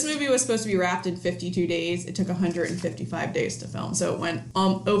 So this movie was supposed to be wrapped in 52 days. It took 155 days to film. So it went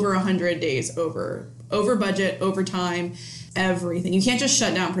over 100 days over budget, over time, everything. You can't just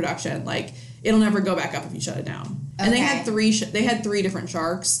shut down production. It'll never go back up if you shut it down. Okay. And they had three different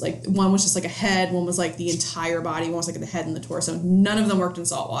sharks. One was just a head, one was the entire body, one was the head and the torso. None of them worked in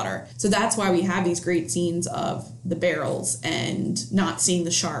salt water. So that's why we have these great scenes of the barrels and not seeing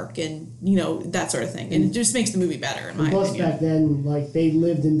the shark and that sort of thing. And it just makes the movie better in my opinion. Plus back then, they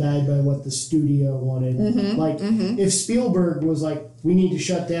lived and died by what the studio wanted. If Spielberg was we need to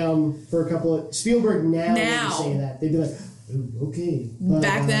shut down for a couple of... Spielberg now would say that. They'd be like, oh, okay. But,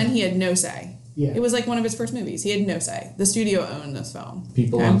 back then, he had no say. Yeah. It was one of his first movies. He had no say. The studio owned this film.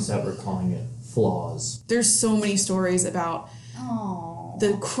 People on set were calling it flaws. There's so many stories about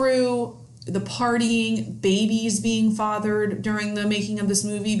the crew, the partying, babies being fathered during the making of this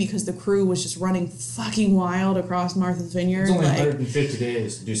movie because the crew was just running fucking wild across Martha's Vineyard. It's only 150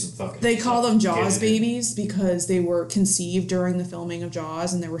 days to do some fucking They call them Jaws babies because they were conceived during the filming of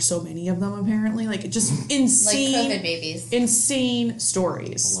Jaws and there were so many of them apparently. Just insane... COVID babies. Insane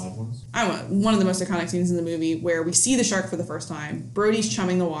stories. A lot of ones. One of the most iconic scenes in the movie where we see the shark for the first time. Brody's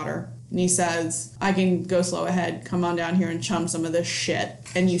chumming the water. And he says, I can go slow ahead, come on down here and chum some of this shit.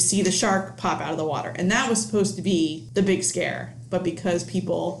 And you see the shark pop out of the water. And that was supposed to be the big scare. But because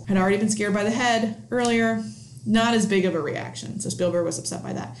people had already been scared by the head earlier, not as big of a reaction. So Spielberg was upset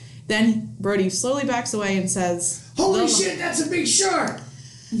by that. Then Brody slowly backs away and says, holy shit, that's a big shark!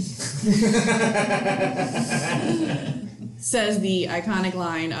 Says the iconic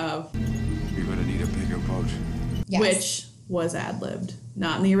line of, you're gonna need a bigger boat. Yes. Which was ad-libbed.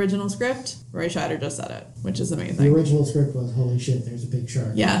 Not in the original script. Roy Scheider just said it, which is amazing. The original script was, holy shit, there's a big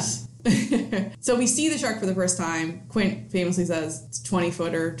shark. Yes. So we see the shark for the first time. Quint famously says it's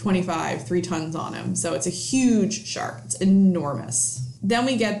 20-footer, 25, 3 tons on him. So it's a huge shark. It's enormous. Then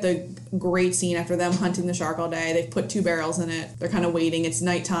we get the great scene after them hunting the shark all day. They've put 2 barrels in it. They're kind of waiting. It's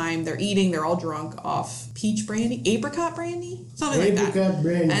nighttime. They're eating. They're all drunk off peach brandy, apricot brandy, something like that. Apricot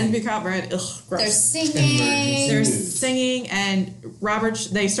brandy. Apricot brandy. Ugh, gross. They're singing. They're singing, and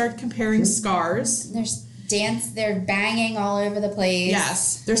they start comparing scars. They're banging all over the place.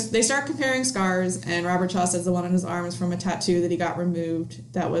 Yes. They start comparing scars, and Robert Shaw says the one on his arm is from a tattoo that he got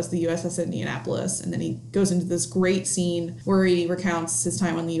removed. That was the USS Indianapolis. And then he goes into this great scene where he recounts his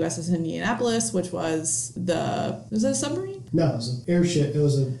time on the USS Indianapolis, which was was it a submarine? No, it was an airship. It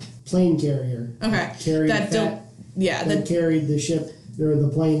was a plane carrier. Okay. That carried the ship, or the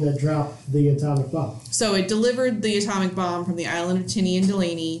plane that dropped the atomic bomb. So it delivered the atomic bomb from the island of Tinian and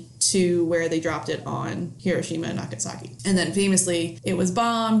Delaney to where they dropped it on Hiroshima and Nagasaki. And then famously, it was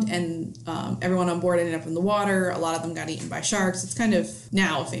bombed, and everyone on board ended up in the water. A lot of them got eaten by sharks. It's kind of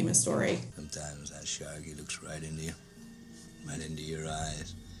now a famous story. Sometimes that shark, he looks right into you, right into your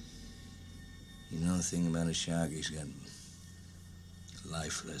eyes. You know the thing about a shark, he's got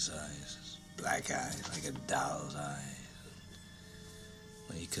lifeless eyes, black eyes, like a doll's eyes.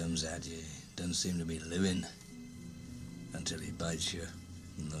 When he comes at you, he doesn't seem to be living until he bites you.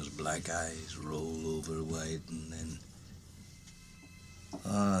 And those black eyes roll over white, and then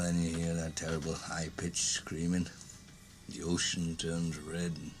you hear that terrible high-pitched screaming. The ocean turns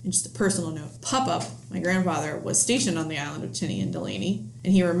red. And just a personal note, Pop-Up, my grandfather, was stationed on the island of Tinian and Delaney,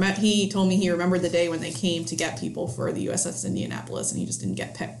 and he told me he remembered the day when they came to get people for the USS Indianapolis, and he just didn't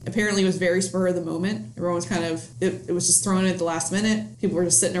get picked. Apparently it was very spur of the moment. Everyone was kind of, it was just thrown in at the last minute. People were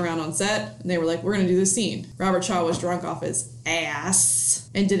just sitting around on set, and they were like, we're going to do this scene. Robert Shaw was drunk off his ass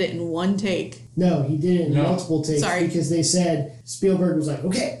and did it in one take. No, he did it in multiple takes. Sorry. Because they said, Spielberg was like,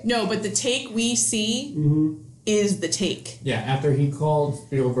 okay. No, but the take we see is the take. Yeah, after he called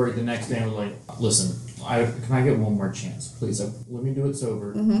Spielberg the next day and was like, listen, can I get one more chance? Please, let me do it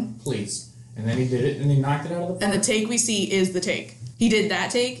sober. Please. And then he did it, and he knocked it out of the park. And the take we see is the take. He did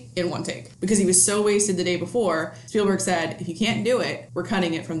that take in one take. Because he was so wasted the day before, Spielberg said, if you can't do it, we're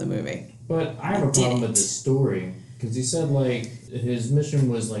cutting it from the movie. But I have a problem with this story. Because he said, his mission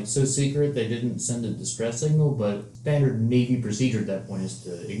was, so secret they didn't send a distress signal, but standard Navy procedure at that point is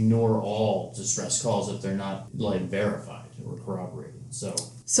to ignore all distress calls if they're not, verified or corroborated.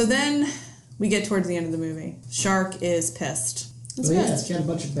 So then we get towards the end of the movie. Shark is pissed. It's got a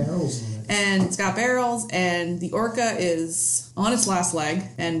bunch of barrels in it. And it's got barrels, and the orca is on its last leg,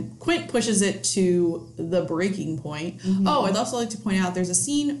 and Quint pushes it to the breaking point. Oh, I'd also like to point out there's a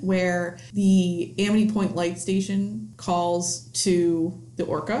scene where the Amity Point Light Station calls to the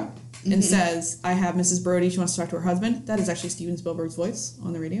orca and says, I have Mrs. Brody, she wants to talk to her husband. That is actually Steven Spielberg's voice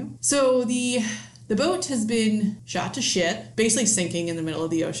on the radio. So the boat has been shot to shit, basically sinking in the middle of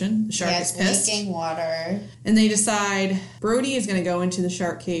the ocean. The shark is pissed. Leaking water. And they decide Brody is going to go into the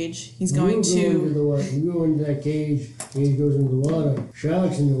shark cage. He's going to... You go into that cage, he goes into the water.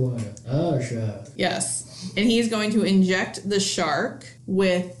 Shark's in the water. Shark. Yes. And he's going to inject the shark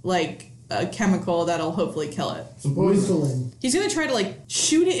with, a chemical that'll hopefully kill it. Some poison. He's going to try to,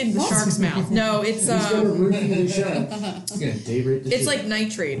 shoot it in the shark's mouth. No, it's... He's going to root the shark. He's going to day rape the It's shit. like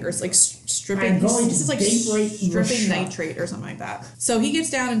nitrate, or it's like stripping... I'm going this is to like date rape the stripping shark. nitrate or something like that. So he gets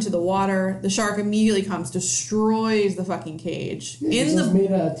down into the water. The shark immediately comes, destroys the fucking cage. It's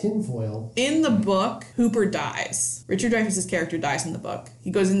made out of tinfoil. In the book, Hooper dies. Richard Dreyfuss's character dies in the book.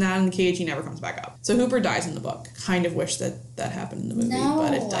 He goes in the cage, he never comes back up. So Hooper dies in the book. Kind of wish that happened in the movie,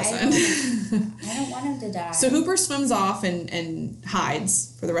 but it doesn't. I don't want him to die. So Hooper swims off and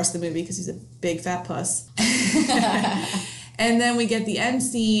hides for the rest of the movie because he's a big fat puss. And then we get the end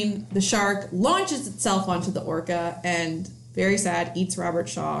scene. The shark launches itself onto the orca and, very sad, eats Robert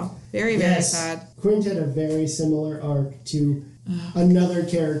Shaw. Very sad. Quint had a very similar arc to another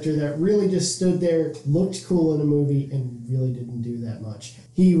character that really just stood there, looked cool in a movie, and really didn't do that much.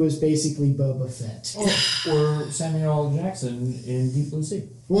 He was basically Boba Fett. Or Samuel L. Jackson in Deep Blue Sea.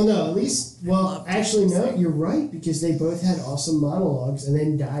 Well, no, at least... Well, actually, no, you're right, because they both had awesome monologues and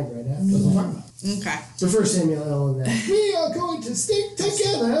then died right after. That's what I'm talking about. Okay. Prefer Samuel L. in that. We are going to stick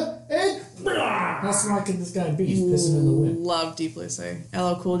together and... How smart could this guy be? He's pissing in the wind. Love Deep Blue Sea.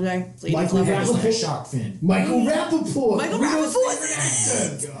 LL Cool J. Michael Rappaport. Shark fin. Michael Rappaport. Michael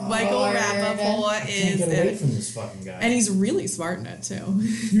Rappaport. Michael Rappaport Can't get is away it. from this fucking guy. And he's really smart in it, too.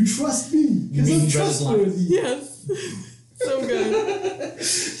 You trust me, because I'm trustworthy. Yes. So good.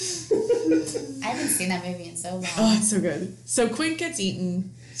 I haven't seen that movie in so long. Oh, it's so good. So Quint gets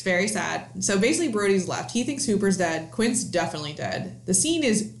eaten. It's very sad. So basically Brody's left. He thinks Hooper's dead. Quint's definitely dead. The scene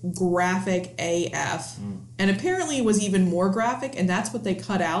is graphic AF. and apparently was even more graphic, and that's what they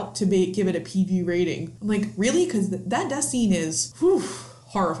cut out to give it a PG rating. I'm like, really? Because that death scene is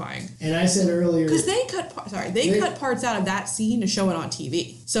horrifying. And I said earlier, because they cut parts out of that scene to show it on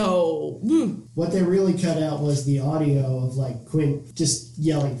TV. So what they really cut out was the audio of like Quint just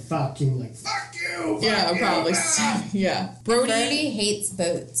yelling "fuck" and like "fuck you." Yeah, probably. Yeah. Brody hates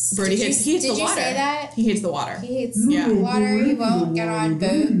boats. Brody he hates the water. Did you say that? He hates the water. He hates water. He won't get on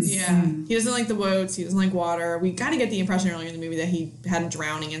boats. Yeah. He doesn't like the boats. He doesn't like water. We kind of get the impression earlier in the movie that he had a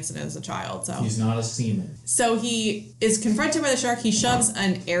drowning incident as a child. So he's not a seaman. So he is confronted by the shark. He shoves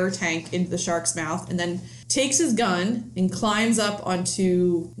an air tank into the shark's mouth and then takes his gun and climbs up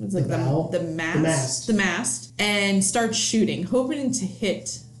onto the mast and starts shooting, hoping to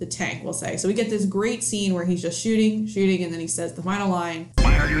hit the tank, we'll say. So we get this great scene where he's just shooting, and then he says the final line,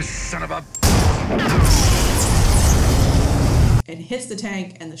 "Fire, you son of a..." and hits the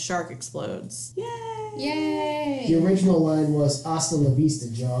tank, and the shark explodes. Yay! The original line was "Hasta la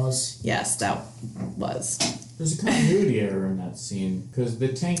vista, Jaws." Yes, that was. There's a continuity error in that scene, because the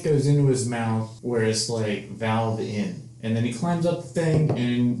tank goes into his mouth where it's like valve in. And then he climbs up the thing,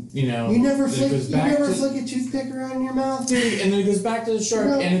 and you never flick a toothpick around in your mouth, dude. And then it goes back to the shark,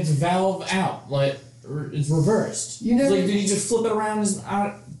 and it's valve out, like it's reversed. Did he just flip it around?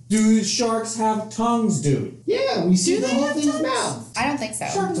 Do sharks have tongues, dude? Yeah, we see the whole thing's mouth. I don't think so.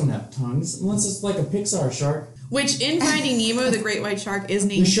 Sharks don't have tongues unless it's like a Pixar shark. Which in Finding Nemo, the great white shark is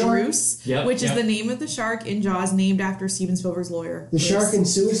named Bruce, which is the name of the shark in Jaws, named after Steven Spielberg's lawyer. The shark in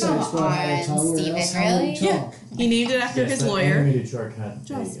Suicide Squad had a tongue. Steven, really? Yeah. He named it after his lawyer. Animated shark had.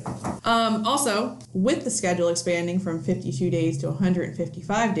 Jaws. Also, with the schedule expanding from 52 days to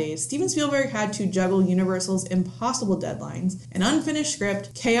 155 days, Steven Spielberg had to juggle Universal's impossible deadlines, an unfinished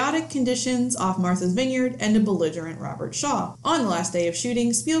script, chaotic conditions off Martha's Vineyard, and a belligerent Robert Shaw. On the last day of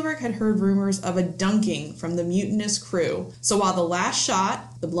shooting, Spielberg had heard rumors of a dunking from the mutinous crew. So while the last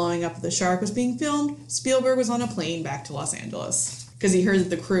shot, the blowing up of the shark, was being filmed, Spielberg was on a plane back to Los Angeles. Because he heard that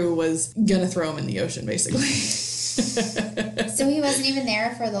the crew was gonna throw him in the ocean, basically. So he wasn't even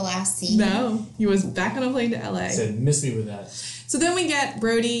there for the last scene? No, he was back on a plane to LA. Said, miss me with that. So then we get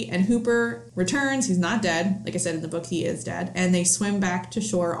Brody, and Hooper returns. He's not dead. Like I said in the book, he is dead. And they swim back to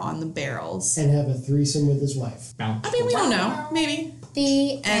shore on the barrels. And have a threesome with his wife. I mean, we don't know. Maybe.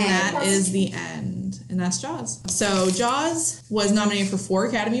 And that is the end. And that's Jaws. So Jaws was nominated for 4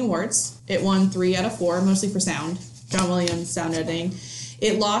 Academy Awards. It won 3 out of 4, mostly for sound. John Williams, sound editing.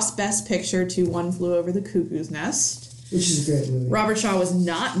 It lost Best Picture to One Flew Over the Cuckoo's Nest. Which is a great movie. Robert Shaw was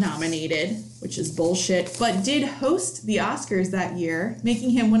not nominated, which is bullshit, but did host the Oscars that year,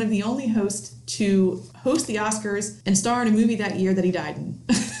 making him one of the only hosts to host the Oscars and star in a movie that year that he died in.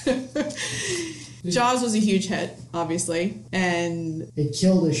 Jaws was a huge hit, obviously, and it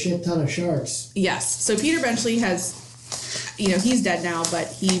killed a shit ton of sharks. Yes. So Peter Benchley has, he's dead now, but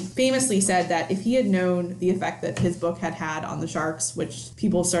he famously said that if he had known the effect that his book had on the sharks, which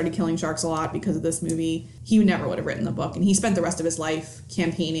people started killing sharks a lot because of this movie, he never would have written the book. And he spent the rest of his life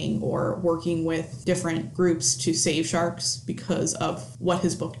campaigning or working with different groups to save sharks because of what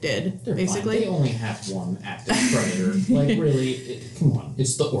his book did, basically. Fine. They only have one active predator. Like, really, come on.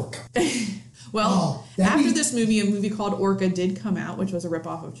 It's the orca. Well, after this movie, a movie called Orca did come out, which was a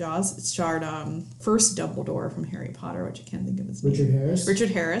ripoff of Jaws. It starred first Dumbledore from Harry Potter, which I can't think of his name.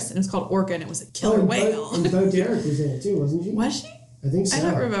 Richard Harris, and it was called Orca, and it was a killer whale. And Bo Derek was in it too, wasn't she? Was she? I think so. I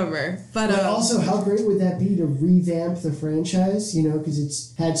don't remember. But also, how great would that be to revamp the franchise? Because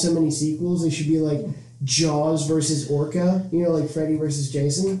it's had so many sequels. It should be like Jaws versus Orca, like Freddy versus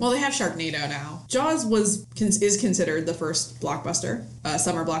Jason. Well, they have Sharknado now. Jaws is considered the first blockbuster,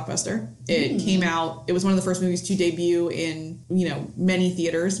 summer blockbuster. It came out, it was one of the first movies to debut in, many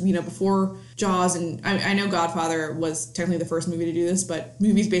theaters, before Jaws, and I know Godfather was technically the first movie to do this, but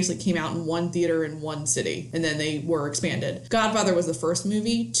movies basically came out in one theater in one city, and then they were expanded. Godfather was the first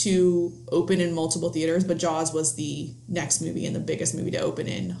movie to open in multiple theaters, but Jaws was the next movie and the biggest movie to open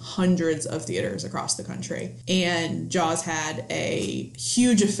in hundreds of theaters across the country. And Jaws had a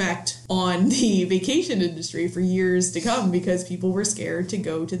huge effect on the vacation industry for years to come because people were scared to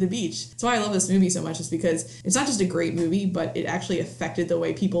go to the beach. That's why I love this movie so much, is because it's not just a great movie, but it actually affected the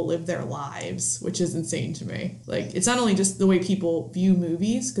way people live their lives, which is insane to me. Like, it's not only just the way people view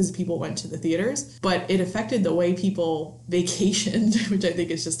movies because people went to the theaters, but it affected the way people vacationed, which I think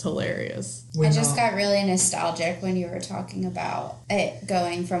is just hilarious. I just got really nostalgic when you were talking about it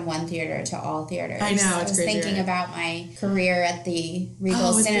going from one theater to all theaters. I know, I was crazy, thinking right? about my career at the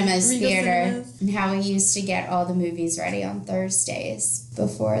Regal Cinemas Theater and how we used to get all the movies ready on Thursdays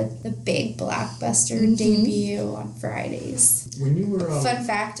before the big blockbuster debut on Fridays. When you were fun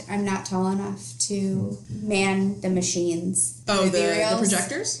fact, I'm not tall enough enough to man the machines. Oh, the reels.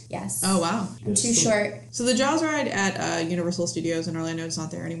 projectors? Yes. Oh, wow. I'm too short. So the Jaws ride at Universal Studios in Orlando is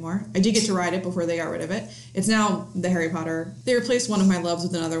not there anymore. I did get to ride it before they got rid of it. It's now the Harry Potter. They replaced one of my loves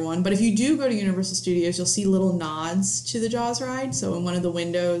with another one. But if you do go to Universal Studios, you'll see little nods to the Jaws ride. So in one of the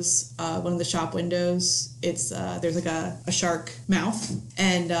windows, one of the shop windows, it's there's like a shark mouth.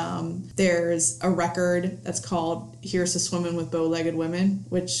 And there's a record that's called Here's to Swimming with Bow-Legged Women,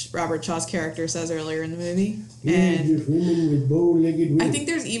 which Robert Shaw's character says earlier in the movie. And women with bow-legged women. I think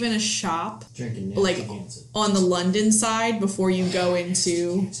there's even a shop Drinking like on the London side before you go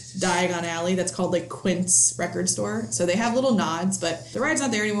into Diagon Alley that's called like Quint's record store. So they have little nods, but the ride's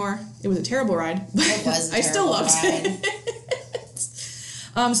not there anymore. It was a terrible ride. It was a I still terrible loved ride. it.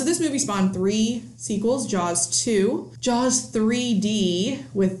 So this movie spawned 3 sequels: Jaws 2, Jaws 3D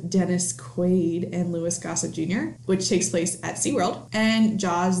with Dennis Quaid and Louis Gossett Jr., which takes place at SeaWorld, and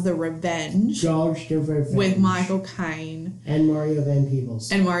Jaws the Revenge with Michael Caine and Mario Van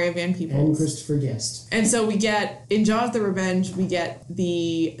Peebles. And Christopher Guest. And so we get, in Jaws the Revenge, we get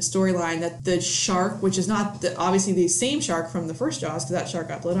the storyline that the shark, which is not obviously the same shark from the first Jaws, because that shark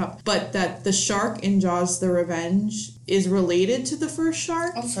got blown up, but that the shark in Jaws the Revenge is related to the first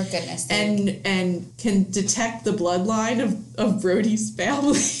shark. Oh, for goodness sake. And can detect the bloodline of Brody's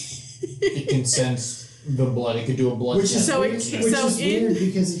family. It can sense the blood. It could do a blood Which is test. weird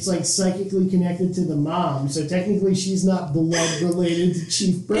because it's like psychically connected to the mom. So technically she's not blood related to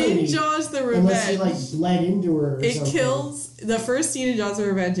Chief Brody. In Jaws the Revenge. Unless he like bled into her or something. Kills, the first scene in Jaws the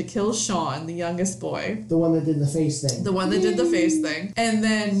Revenge, it kills Sean, the youngest boy. The one that did the face thing. The one that did the face thing. And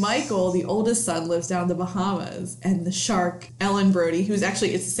then Michael, the oldest son, lives down in the Bahamas. And the shark, Ellen Brody, who's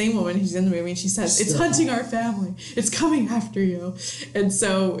actually, it's the same woman who's in the movie, and she says, "It's hunting our family. It's coming after you." And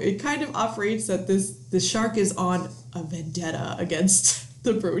so it kind of operates that the shark is on a vendetta against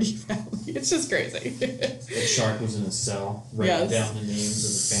the Brody family. It's just crazy. The shark was in a cell, writing down the names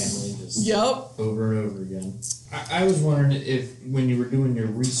of the family, just over and over again. I was wondering if, when you were doing your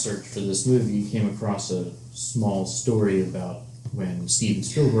research for this movie, you came across a small story about when Steven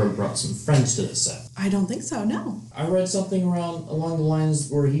Spielberg brought some friends to the set. I don't think so, no. I read something along the lines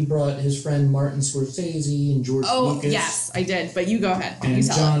where he brought his friend Martin Scorsese and George Lucas. Oh, yes, I did, but you go ahead. And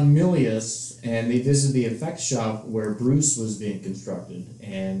John Milius, and they visited the effects shop where Bruce was being constructed,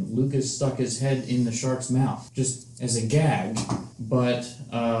 and Lucas stuck his head in the shark's mouth, just as a gag, but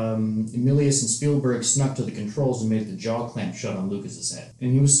Milius and Spielberg snuck to the controls and made the jaw clamp shut on Lucas's head.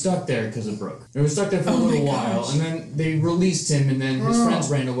 And he was stuck there because it broke. He was stuck there for a little while, and then they released him, and then his friends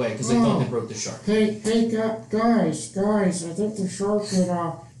ran away because they thought they broke the shark. Hey, guys, I think the shark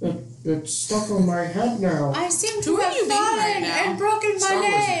it's stuck on my head now. I seem to have fallen and broken my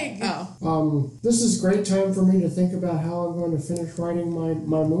leg. This is great time for me to think about how I'm going to finish writing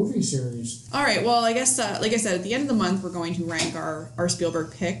my movie series. All right, well, I guess, like I said, at the end of the month, we're going to rank our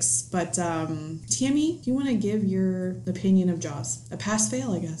Spielberg picks. But, Tammy, do you want to give your opinion of Jaws? A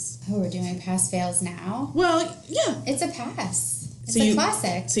pass-fail, I guess. Oh, we're doing pass-fails now? Well, yeah. It's a pass. It's a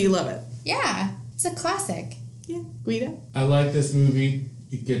classic. So you love it? Yeah, it's a classic. Yeah. Guido? I like this movie.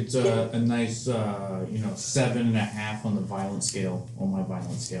 It gets a nice, 7.5 on the violence scale, on my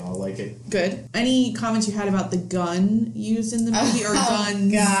violence scale. I like it. Good. Any comments you had about the gun used in the movie, or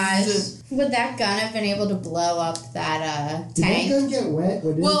guns? Gosh. Would that gun have been able to blow up that tank? Did that gun get wet?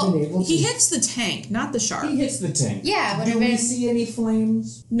 Would it have been able to? He hits the tank, not the shark. He hits the tank. Yeah. Do we see any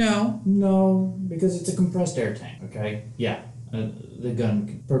flames? No. No, because it's a compressed air tank, okay? Yeah. The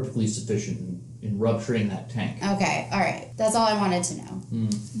gun perfectly sufficient in rupturing that tank. Okay, all right. That's all I wanted to know.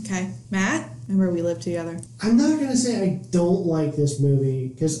 Okay. Matt? Remember we lived together. I'm not going to say I don't like this movie,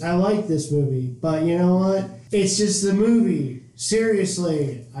 because I like this movie, but you know what? It's just the movie.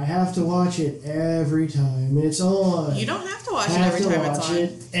 Seriously, I have to watch it every time it's on. You don't have to watch it every time it's on. I have to watch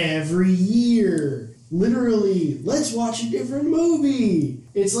it every year. Literally, let's watch a different movie.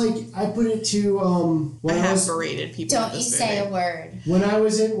 It's like I put it to berated people. Don't you say a word. When I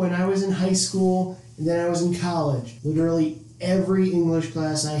was in high school and then I was in college, literally every English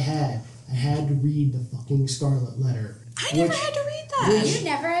class I had to read the fucking Scarlet Letter. I never had to read that. You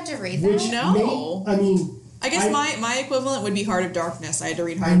never had to read that? No. I guess my equivalent would be Heart of Darkness. I had to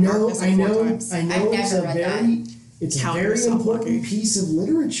read Heart of Darkness 4 times. I know it's a very important piece of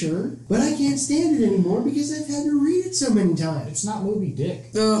literature, but I can't stand it anymore because I've had to read it so many times. It's not Moby Dick.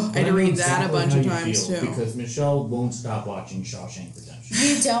 Ugh, I had to read that a bunch of times too. Because Michelle won't stop watching Shawshank Redemption.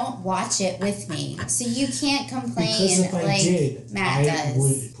 You don't watch it with me, so you can't complain Matt I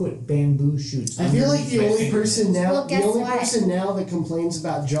would put bamboo shoots. I feel like the only person now that complains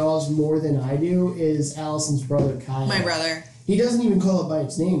about Jaws more than I do is Allison's brother Kyle. My brother. He doesn't even call it by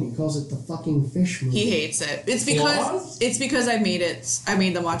its name. He calls it the fucking fish movie. He hates it. It's because I made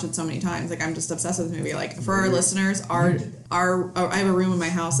them watch it so many times. Like, I'm just obsessed with this movie. Like, for our listeners, I have a room in my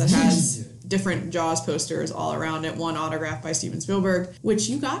house that has different Jaws posters all around it. One autographed by Steven Spielberg, which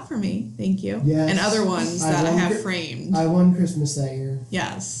you got for me. Thank you. Yes. And other ones that I have framed. I won Christmas that year.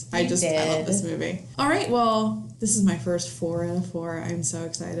 Yes. I love this movie. All right. Well, this is my first 4 out of 4. I'm so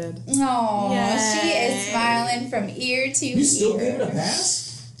excited. Oh, she is smiling from ear to ear. You still gave it a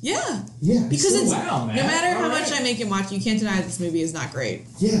pass? Yeah. Yeah. Because it's wow, man. no matter how much I make him watch, you can't deny this movie is not great.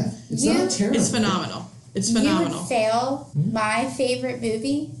 Yeah. It's not terrible. It's phenomenal. It's phenomenal. You would fail my favorite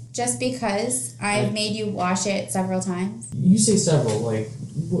movie just because I've made you watch it several times. You say several, like,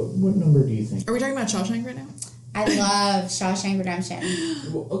 what number do you think? Are we talking about Shawshank right now? I love Shawshank Redemption.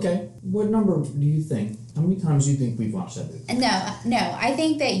 Well, okay, what number do you think? How many times do you think we've watched that movie? No, I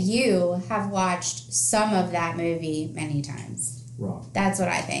think that you have watched some of that movie many times. Wrong. That's what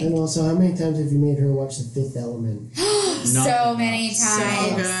I think. And also, how many times have you made her watch The Fifth Element? So many times.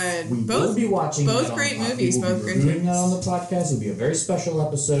 So good. We will be watching both that great on the movies. We'll Both be great reviewing movies. that on the podcast. It'll be a very special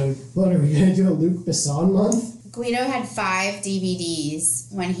episode. What, are we going to do a Luc Besson month? Guido had 5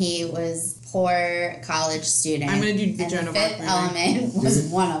 DVDs when he was poor college student. I'm going to do the and Joan The of Arc Fifth movie. Element was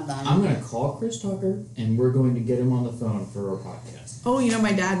one of them. I'm going to call Chris Tucker, and we're going to get him on the phone for our podcast. Oh, you know,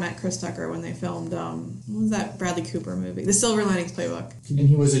 my dad met Chris Tucker when they filmed, what was that Bradley Cooper movie? The Silver Linings Playbook. And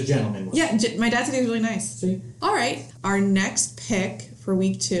he was a gentleman. Yeah, my dad said he was really nice. See? All right. Our next pick for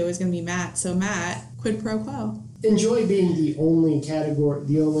week 2 is going to be Matt. So, Matt, quid pro quo. Enjoy being the only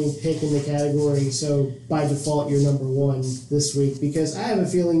pick in the category, so by default you're number 1 this week, because I have a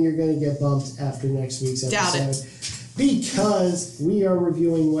feeling you're going to get bumped after next week's episode. Doubt it. Because we are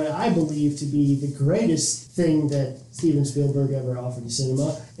reviewing what I believe to be the greatest thing that Steven Spielberg ever offered to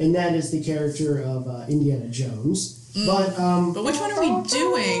cinema, and that is the character of Indiana Jones. But which one are we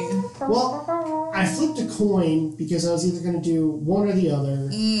doing? Well, I flipped a coin because I was either going to do one or the other,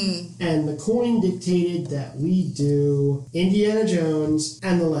 and the coin dictated that we do Indiana Jones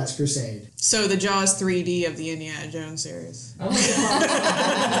and The Last Crusade. So the Jaws 3D of the Indiana Jones series.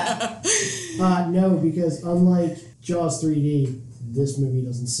 No, because unlike Jaws 3D, this movie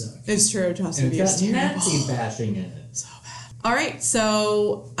doesn't suck. It's true, Jaws 3D And it's is got terrible. Nazi bashing in it. So bad. All right,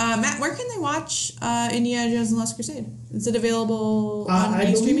 so Matt, where can they watch Indiana Jones and the Last Crusade? Is it available on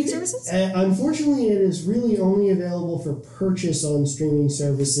any streaming services? Unfortunately, it is really only available for purchase on streaming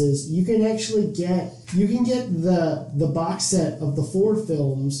services. You can actually get the box set of the 4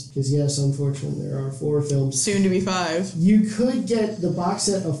 films, because yes, unfortunately, there are 4 films. Soon to be 5. You could get the box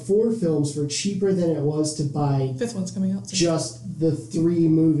set of 4 films for cheaper than it was to buy 5th one's coming out soon. just the 3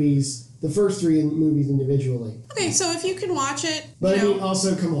 movies, the first 3 movies individually. Okay, so if you can watch it, But I mean,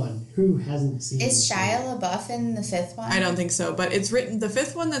 also, come on, who hasn't seen Is this Shia LaBeouf in the 5th one? I don't think so, but it's written. The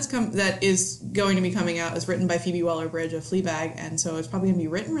 5th one that is going to be coming out is written by Phoebe Waller-Bridge of Fleabag, and so it's probably going to be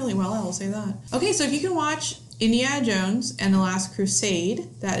written really well. I will say that. Okay, so if you can watch Indiana Jones and the Last Crusade,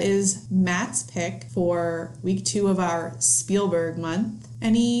 that is Matt's pick for week 2 of our Spielberg month.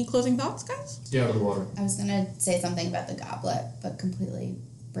 Any closing thoughts, guys? Stay out of the water. I was going to say something about the goblet, but completely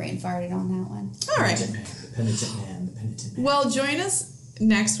brain farted on that one. All right. The penitent man. Well, join us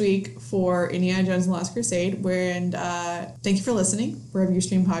next week for Indiana Jones and the Last Crusade, and thank you for listening, wherever you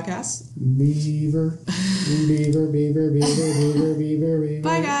stream podcasts. Beaver. Beaver, beaver, beaver, beaver, beaver, beaver.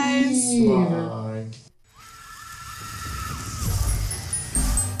 Bye, guys. Beaver.